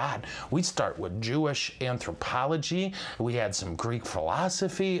 dear God, we start with Jewish anthropology. We had some Greek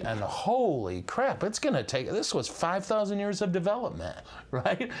philosophy, and holy crap, it's going to take, this was 5,000 years of development,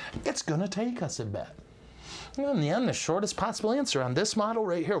 right? It's going to take us a bit. And in the end, the shortest possible answer on this model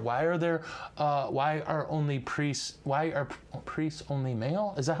right here, why are priests only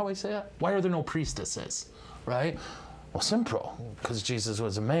male? Is that how I say it? Why are there no priestesses, right? Well, simple, because Jesus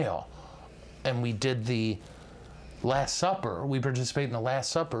was a male. And we did the Last Supper. We participate in the Last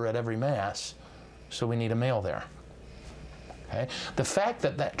Supper at every Mass, so we need a male there. Okay? The fact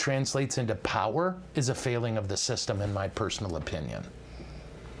that that translates into power is a failing of the system, in my personal opinion.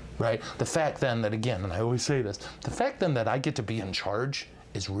 Right? The fact then that, again, and I always say this, the fact then that I get to be in charge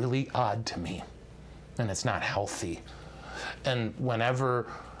is really odd to me, and it's not healthy. And whenever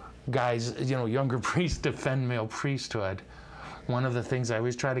guys, younger priests defend male priesthood, one of the things I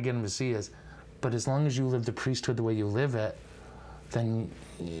always try to get them to see is, but as long as you live the priesthood the way you live it, then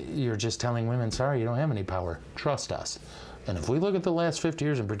you're just telling women, sorry, you don't have any power. Trust us. And if we look at the last 50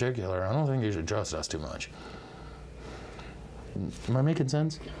 years in particular, I don't think you should trust us too much. Am I making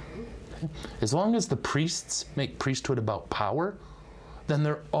sense? Okay. As long as the priests make priesthood about power, then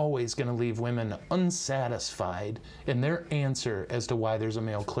they're always going to leave women unsatisfied in their answer as to why there's a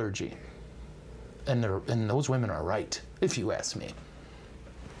male clergy. And those women are right, if you ask me.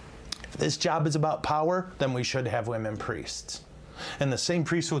 If this job is about power, then we should have women priests. And the same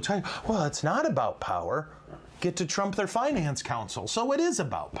priests will tell you, well, it's not about power. Get to trump their finance council, so it is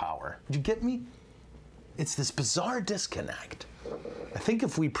about power. Did you get me? It's this bizarre disconnect. I think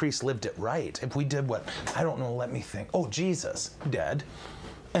if we priests lived it right, if we did what, I don't know, let me think, Jesus did,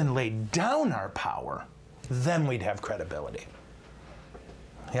 and laid down our power, then we'd have credibility.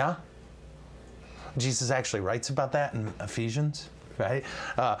 Yeah? Jesus actually writes about that in Ephesians, right?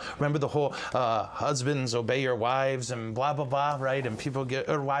 Remember the whole husbands obey your wives and blah, blah, blah, right? And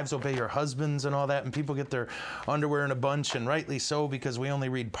or wives obey your husbands and all that, and people get their underwear in a bunch, and rightly so, because we only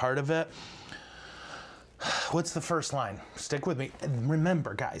read part of it. What's the first line? Stick with me. And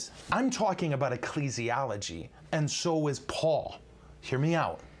remember, guys, I'm talking about ecclesiology, and so is Paul. Hear me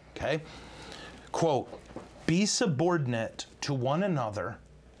out, okay? Quote, be subordinate to one another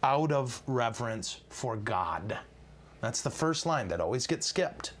out of reverence for God. That's the first line that always gets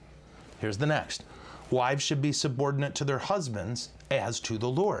skipped. Here's the next. Wives should be subordinate to their husbands as to the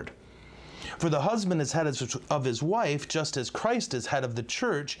Lord. For the husband is head of his wife, just as Christ is head of the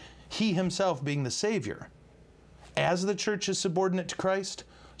church, he himself being the Savior. As the church is subordinate to Christ,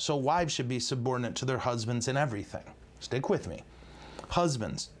 so wives should be subordinate to their husbands in everything. Stick with me.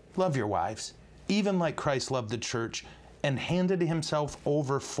 Husbands, love your wives, even like Christ loved the church and handed himself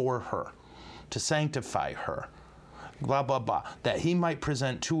over for her, to sanctify her, blah, blah, blah, that he might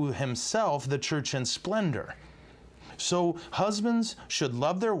present to himself the church in splendor. So husbands should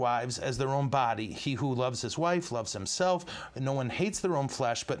love their wives as their own body. He who loves his wife loves himself. No one hates their own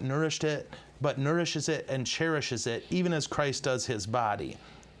flesh, but nourishes it and cherishes it, even as Christ does his body.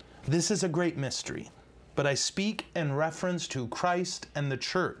 This is a great mystery, but I speak in reference to Christ and the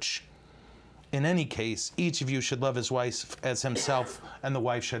church. In any case, each of you should love his wife as himself, and the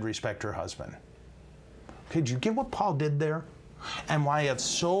wife should respect her husband. Okay, did you get what Paul did there? and why it's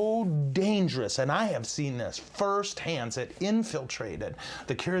so dangerous, and I have seen this firsthand. It infiltrated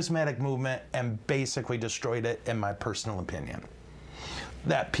the charismatic movement and basically destroyed it, in my personal opinion.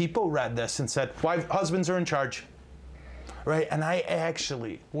 That people read this and said, husbands are in charge, right? And I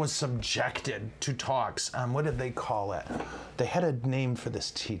actually was subjected to talks on, what did they call it? They had a name for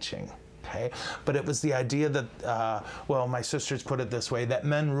this teaching, okay? But it was the idea that, well, my sisters put it this way, that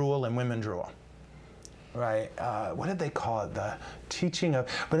men rule and women drool. Right, what did they call it? The teaching of,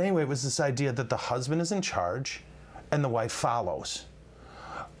 but anyway, it was this idea that the husband is in charge and the wife follows.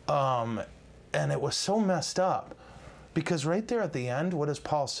 And it was so messed up, because right there at the end, what does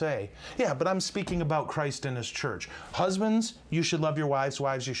Paul say? Yeah, but I'm speaking about Christ and his church. Husbands, you should love your wives.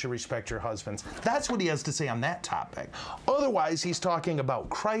 Wives, you should respect your husbands. That's what he has to say on that topic. Otherwise, he's talking about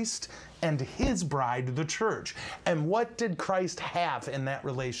Christ and his bride, the church. And what did Christ have in that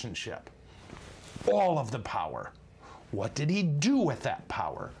relationship? All of the power. What did he do with that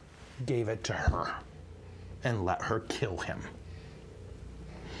power? Gave it to her and let her kill him.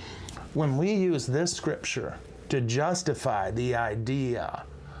 When we use this scripture to justify the idea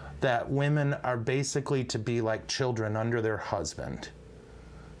that women are basically to be like children under their husband,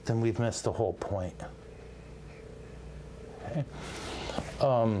 then we've missed the whole point. Okay.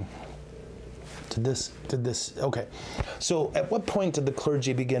 Okay. So at what point did the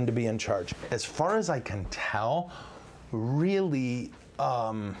clergy begin to be in charge? As far as I can tell, really,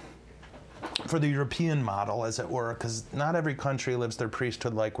 for the European model, as it were, because not every country lives their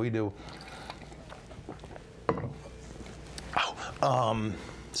priesthood like we do.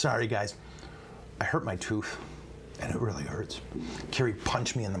 Sorry guys, I hurt my tooth, and it really hurts. Carrie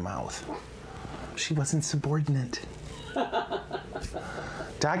punched me in the mouth. She wasn't subordinate.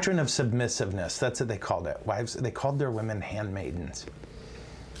 Doctrine of submissiveness, that's what they called it. Wives, they called their women handmaidens.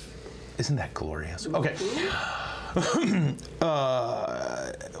 Isn't that glorious? Okay.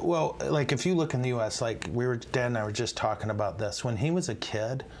 Well, like if you look in the U.S., like Dad and I were just talking about this. When he was a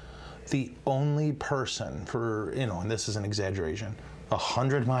kid, the only person for, and this is an exaggeration,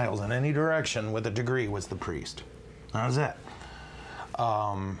 100 miles in any direction with a degree was the priest. That was it.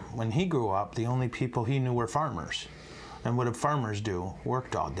 When he grew up, the only people he knew were farmers. And what did farmers do?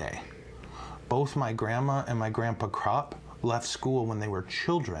 Worked all day. Both my grandma and my grandpa Krupp left school when they were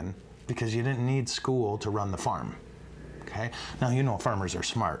children because you didn't need school to run the farm. Okay? Now, farmers are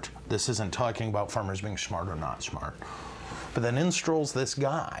smart. This isn't talking about farmers being smart or not smart. But then in strolls this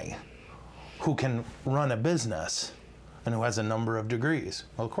guy who can run a business and who has a number of degrees.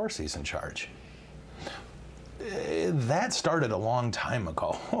 Well, of course he's in charge. That started a long time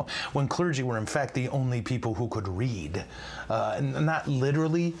ago, when clergy were in fact the only people who could read. Not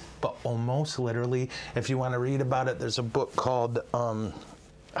literally, but almost literally. If you want to read about it, there's a book called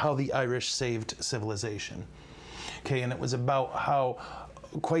How the Irish Saved Civilization. Okay, and it was about how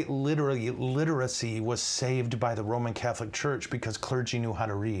quite literally literacy was saved by the Roman Catholic Church because clergy knew how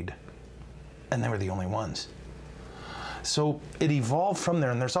to read. And they were the only ones. So it evolved from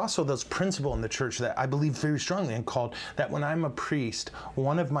there, and there's also this principle in the church that I believe very strongly in, called that when I'm a priest,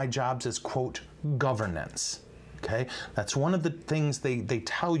 one of my jobs is, quote, governance. Okay? That's one of the things they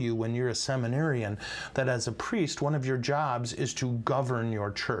tell you when you're a seminarian, that as a priest, one of your jobs is to govern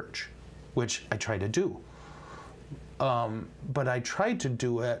your church, which I try to do. But I try to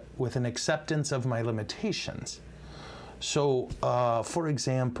do it with an acceptance of my limitations. So, for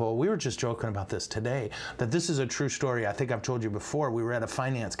example, we were just joking about this today, that this is a true story. I think I've told you before. We were at a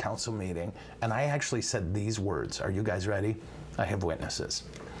finance council meeting, and I actually said these words. Are you guys ready? I have witnesses.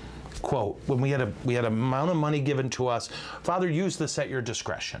 Quote, when we had an amount of money given to us, Father, use this at your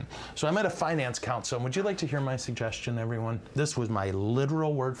discretion. So I'm at a finance council, and would you like to hear my suggestion, everyone? This was my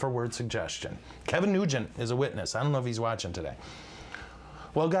literal word-for-word suggestion. Kevin Nugent is a witness. I don't know if he's watching today.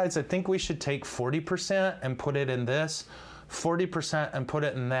 Well, guys, I think we should take 40% and put it in this, 40% and put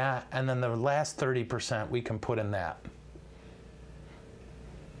it in that, and then the last 30% we can put in that.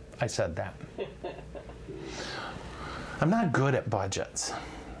 I said that. I'm not good at budgets.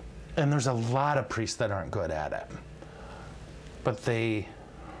 And there's a lot of priests that aren't good at it. But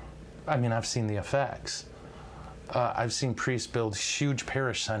I've seen the effects. I've seen priests build huge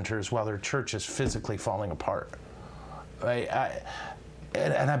parish centers while their church is physically falling apart.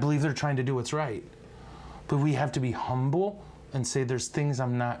 And I believe they're trying to do what's right. But we have to be humble and say there's things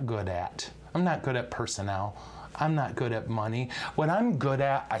I'm not good at. I'm not good at personnel. I'm not good at money. What I'm good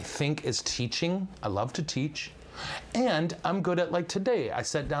at, I think, is teaching. I love to teach. And I'm good at, like today, I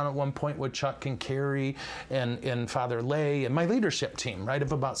sat down at one point with Chuck and Carrie and Father Lay and my leadership team, right,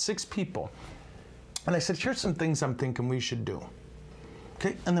 of about 6 people. And I said, here's some things I'm thinking we should do.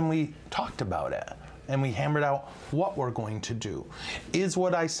 Okay, and then we talked about it. and we hammered out what we're going to do. Is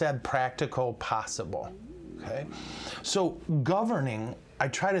what I said practical, possible? Okay. So governing, I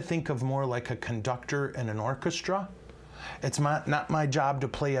try to think of more like a conductor in an orchestra. It's not my job to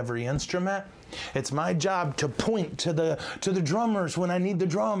play every instrument. It's my job to point to the drummers when I need the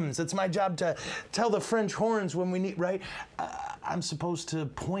drums. It's my job to tell the French horns when we need, right? I'm supposed to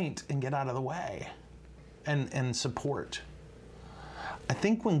point and get out of the way and support. I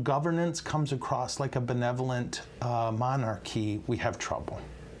think when governance comes across like a benevolent monarchy, we have trouble.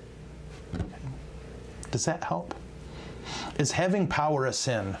 Does that help? Is having power a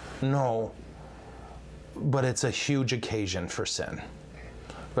sin? No. But it's a huge occasion for sin,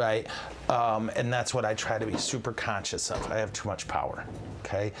 right? And that's what I try to be super conscious of. I have too much power,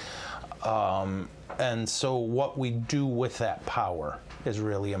 okay? And so what we do with that power is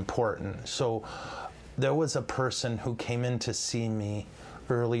really important. So there was a person who came in to see me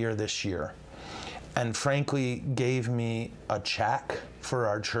earlier this year and frankly gave me a check for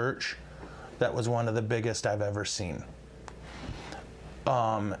our church that was one of the biggest I've ever seen.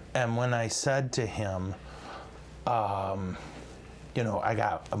 And when I said to him, you know, I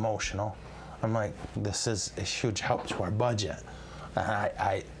got emotional. I'm like, this is a huge help to our budget. And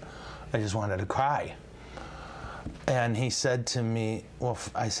I just wanted to cry. And he said to me, well,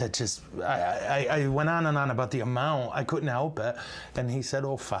 I said, I went on and on about the amount. I couldn't help it. And he said,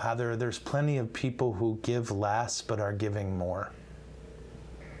 oh, Father, there's plenty of people who give less but are giving more.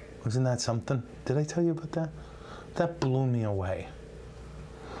 Wasn't that something? Did I tell you about that? That blew me away.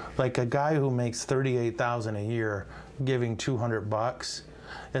 Like a guy who makes $38,000 a year giving $200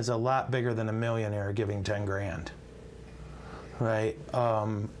 is a lot bigger than a millionaire giving 10 grand, right?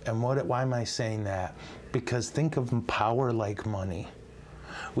 And why am I saying that? Because think of power like money.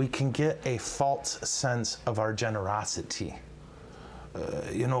 We can get a false sense of our generosity.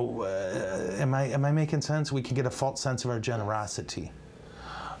 You know, am I making sense? We can get a false sense of our generosity.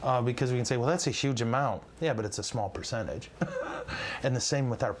 Because we can say, well, that's a huge amount. Yeah, but it's a small percentage. And the same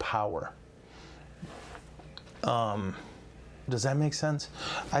with our power. Does that make sense?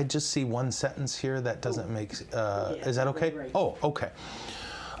 I just see one sentence here that doesn't make, is that okay? Right. Oh, okay.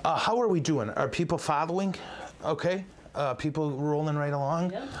 How are we doing? Are people following? Okay. People rolling right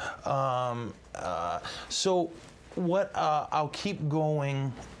along? Yeah. So what I'll keep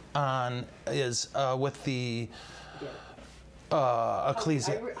going on is with the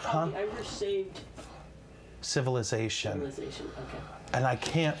ecclesia. How the Irish saved Civilization. civilization. Okay. And I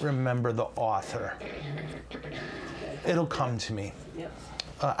can't remember the author. It'll come to me. Yep.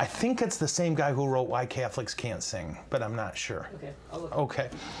 I think it's the same guy who wrote Why Catholics Can't Sing, but I'm not sure. Okay. I'll look. Okay.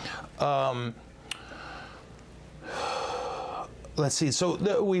 Let's see.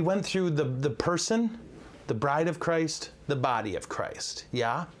 So we went through the person, the bride of Christ, the body of Christ.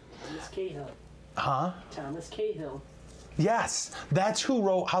 Yeah? Thomas Cahill. Huh? Thomas Cahill. Yes, that's who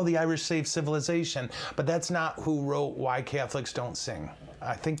wrote How the Irish Saved Civilization, but that's not who wrote Why Catholics Don't Sing.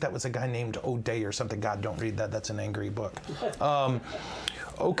 I think that was a guy named O'Day or something. God, don't read that. That's an angry book.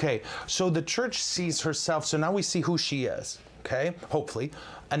 Okay, so the church sees herself. So now we see who she is, okay, hopefully.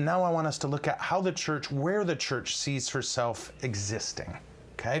 And now I want us to look at how the church, where the church sees herself existing,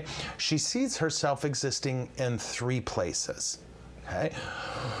 okay? She sees herself existing in 3 places, okay?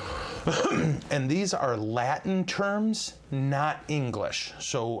 And these are Latin terms, not English.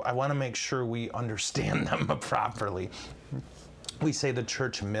 So I want to make sure we understand them properly. We say the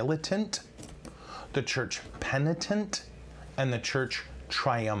church militant, the church penitent, and the church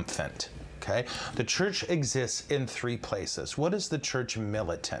triumphant. Okay? The church exists in 3 places. What is the church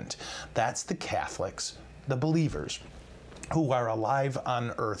militant? That's the Catholics, the believers, who are alive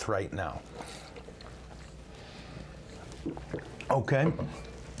on earth right now. Okay?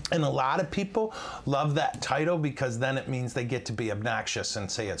 And a lot of people love that title because then it means they get to be obnoxious and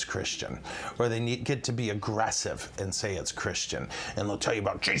say it's Christian, or they get to be aggressive and say it's Christian. And they'll tell you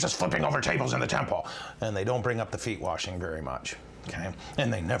about Jesus flipping over tables in the temple, and they don't bring up the feet washing very much, okay?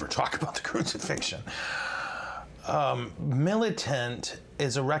 And they never talk about the crucifixion. Militant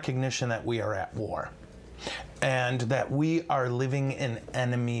is a recognition that we are at war and that we are living in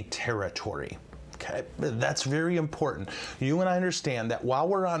enemy territory. Okay, that's very important. You and I understand that while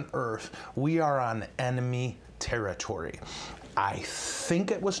we're on earth, we are on enemy territory. I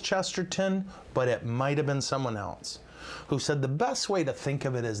think it was Chesterton, but it might have been someone else who said the best way to think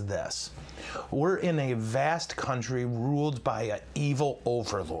of it is this. We're in a vast country ruled by an evil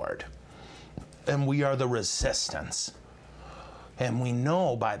overlord, and we are the resistance. And we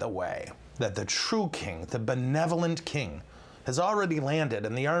know, by the way, that the true king, the benevolent king, has already landed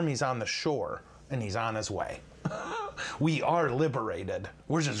and the army's on the shore. And he's on his way. We are liberated.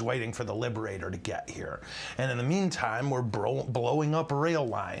 We're just waiting for the liberator to get here. And in the meantime, we're blowing up rail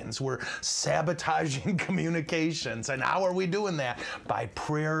lines. We're sabotaging communications. And how are we doing that? By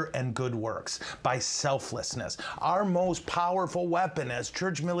prayer and good works, by selflessness. Our most powerful weapon as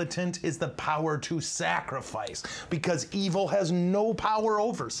church militant is the power to sacrifice, because evil has no power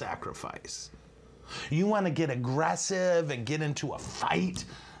over sacrifice. You want to get aggressive and get into a fight?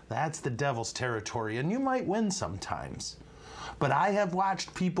 That's the devil's territory, and you might win sometimes. But I have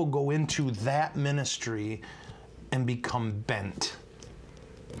watched people go into that ministry and become bent.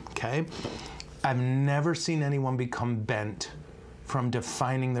 Okay? I've never seen anyone become bent from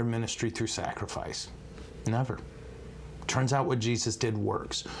defining their ministry through sacrifice. Never. Turns out what Jesus did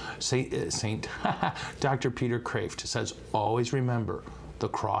works. Saint Dr. Peter Kraft says, always remember, the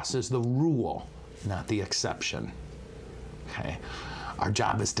cross is the rule, not the exception. Okay? Our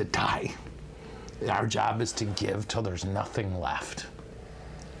job is to die. Our job is to give till there's nothing left.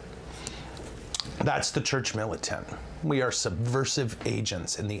 That's the church militant. We are subversive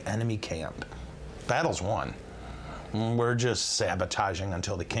agents in the enemy camp. Battle's won. We're just sabotaging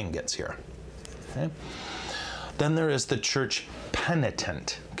until the king gets here. Okay? Then there is the church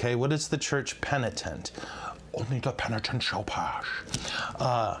penitent. Okay, what is the church penitent? Only the penitent shall pass.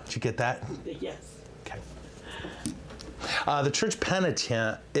 Did you get that? Yes. Okay. The church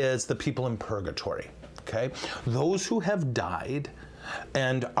penitent is the people in purgatory, okay? Those who have died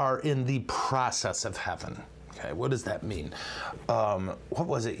and are in the process of heaven. Okay, what does that mean? What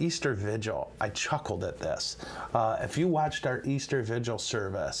was it? Easter Vigil. I chuckled at this. If you watched our Easter Vigil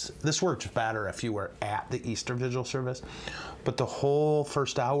service, this worked better if you were at the Easter Vigil service, but the whole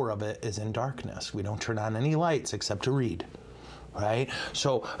first hour of it is in darkness. We don't turn on any lights except to read. Right?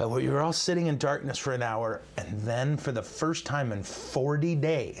 So you're all sitting in darkness for an hour, and then for the first time in 40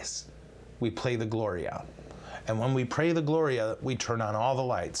 days, we play the Gloria. And when we pray the Gloria, we turn on all the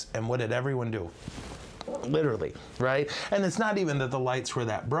lights. And what did everyone do? Literally, right? And it's not even that the lights were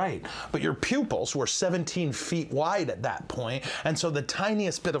that bright, but your pupils were 17 feet wide at that point, and so the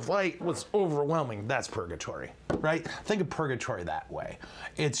tiniest bit of light was overwhelming. That's purgatory, right? Think of purgatory that way.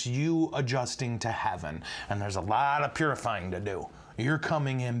 It's you adjusting to heaven, and there's a lot of purifying to do. You're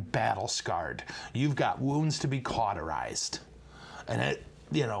coming in battle scarred. You've got wounds to be cauterized, and it,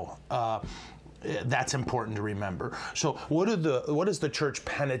 that's important to remember. So what does the church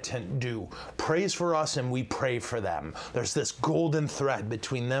penitent do? Prays for us and we pray for them. There's this golden thread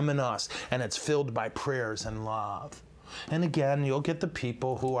between them and us, and it's filled by prayers and love. And again, you'll get the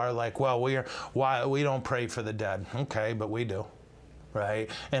people who are like, well, we don't pray for the dead. Okay, but we do. Right?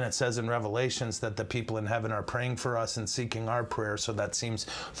 And it says in Revelations that the people in heaven are praying for us and seeking our prayer, so that seems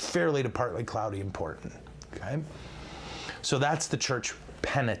fairly to partly cloudy important. Okay? So that's the church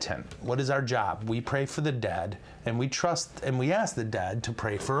penitent. What is our job? We pray for the dead, and we trust and we ask the dead to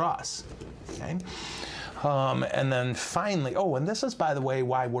pray for us. Okay? And then finally, and this is, by the way,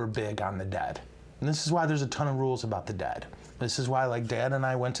 why we're big on the dead. And this is why there's a ton of rules about the dead. This is why, like, Dad and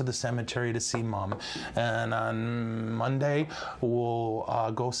I went to the cemetery to see Mom. And on Monday, we'll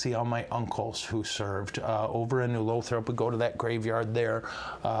go see all my uncles who served over in New Lothrop. We go to that graveyard there.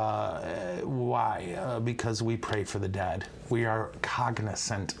 Why? Because we pray for the dead. We are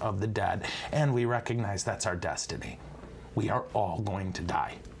cognizant of the dead. And we recognize that's our destiny. We are all going to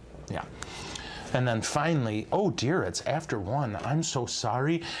die. Yeah. And then finally, oh dear, it's after 1. I'm so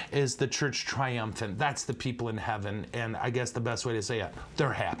sorry, is the church triumphant. That's the people in heaven. And I guess the best way to say it,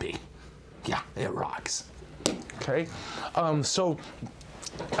 they're happy. Yeah, it rocks. Okay? So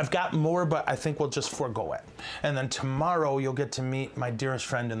I've got more, but I think we'll just forego it. And then tomorrow you'll get to meet my dearest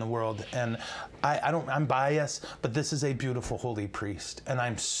friend in the world. And I'm biased, but this is a beautiful holy priest. And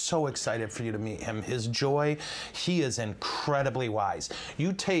I'm so excited for you to meet him. His joy, he is incredibly wise.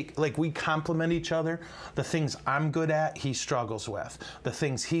 We complement each other. The things I'm good at, he struggles with. The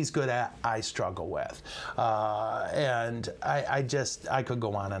things he's good at, I struggle with. And I could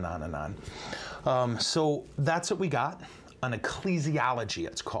go on and on and on. So that's what we got. An ecclesiology,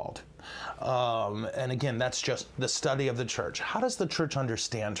 it's called. And again, that's just the study of the church. How does the church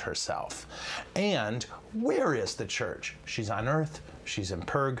understand herself? And where is the church? She's on earth, she's in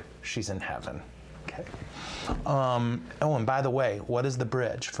purg, she's in heaven. Okay. And by the way, what is the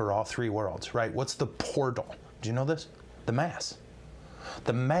bridge for all 3 worlds, right? What's the portal? Do you know this? The Mass.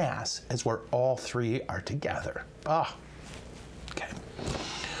 The Mass is where all 3 are together. Okay.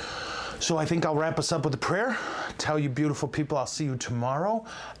 So I think I'll wrap us up with a prayer. Tell you beautiful people I'll see you tomorrow,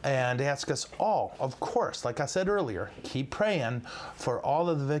 and ask us all, of course, like I said earlier, keep praying for all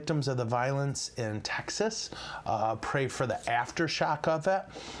of the victims of the violence in Texas. Pray for the aftershock of it,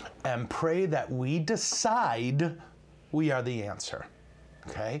 and pray that we decide we are the answer.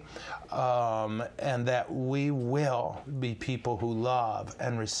 Okay? And that we will be people who love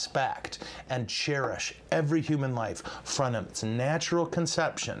and respect and cherish every human life from its natural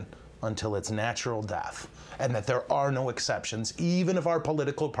conception until its natural death. And that there are no exceptions, even if our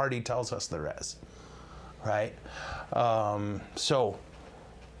political party tells us there is. Right? So,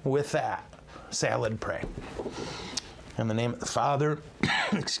 with that, salad pray. In the name of the Father,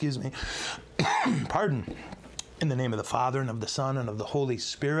 excuse me, pardon. In the name of the Father, and of the Son, and of the Holy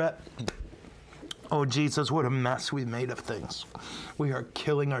Spirit. Oh, Jesus, what a mess we made of things. We are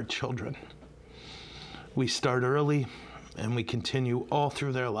killing our children. We start early, and we continue all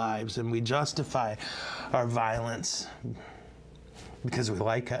through their lives, and we justify our violence because we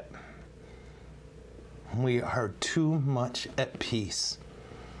like it. We are too much at peace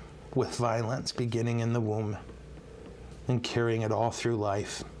with violence beginning in the womb and carrying it all through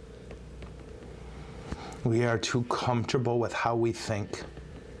life. We are too comfortable with how we think.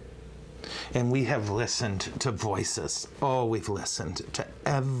 And we have listened to voices. Oh, we've listened to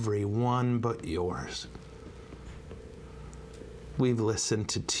every one but yours. We've listened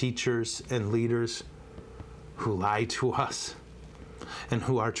to teachers and leaders who lie to us and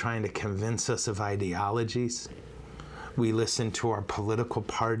who are trying to convince us of ideologies. We listen to our political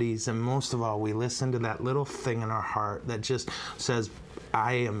parties, and most of all, we listen to that little thing in our heart that just says,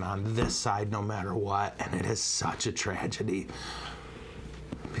 I am on this side no matter what, and it is such a tragedy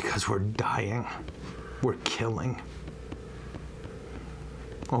because we're dying, we're killing.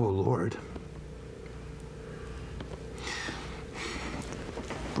 Oh Lord,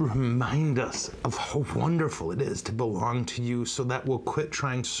 remind us of how wonderful it is to belong to you so that we'll quit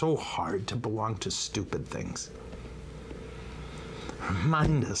trying so hard to belong to stupid things.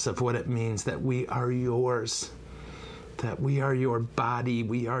 Remind us of what it means that we are yours, that we are your body,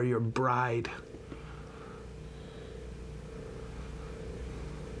 we are your bride.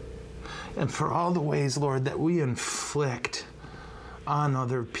 And for all the ways, Lord, that we inflict on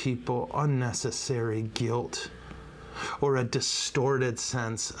other people unnecessary guilt or a distorted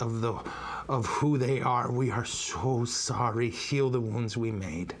sense of who they are, we are so sorry. Heal the wounds we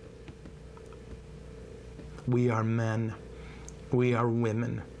made. We are men. We are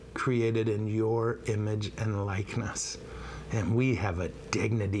women created in your image and likeness. And we have a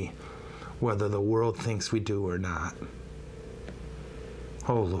dignity, whether the world thinks we do or not.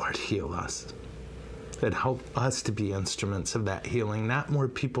 Oh, Lord, heal us. And help us to be instruments of that healing, not more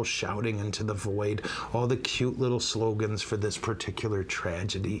people shouting into the void all the cute little slogans for this particular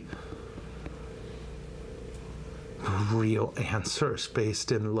tragedy. Real answers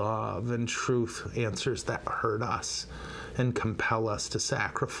based in love and truth, answers that hurt us and compel us to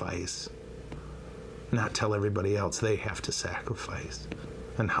sacrifice. Not tell everybody else they have to sacrifice.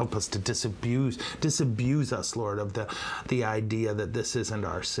 And help us to disabuse us, Lord, of the idea that this isn't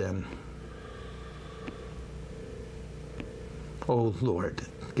our sin. Oh, Lord,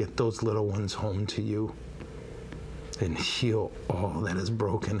 get those little ones home to you and heal all that is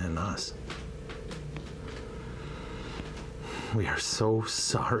broken in us. We are so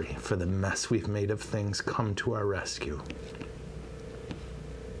sorry for the mess we've made of things. Come to our rescue.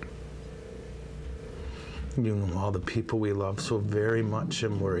 You know all the people we love so very much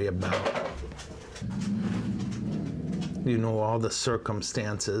and worry about. You know all the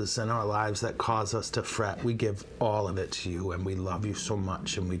circumstances in our lives that cause us to fret. We give all of it to you, and we love you so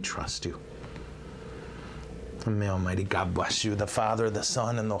much, and we trust you. And may Almighty God bless you, the Father, the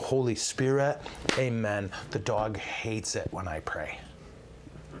Son, and the Holy Spirit. Amen. The dog hates it when I pray.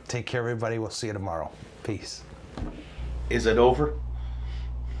 Take care, everybody. We'll see you tomorrow. Peace. Is it over?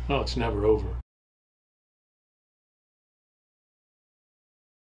 No, it's never over.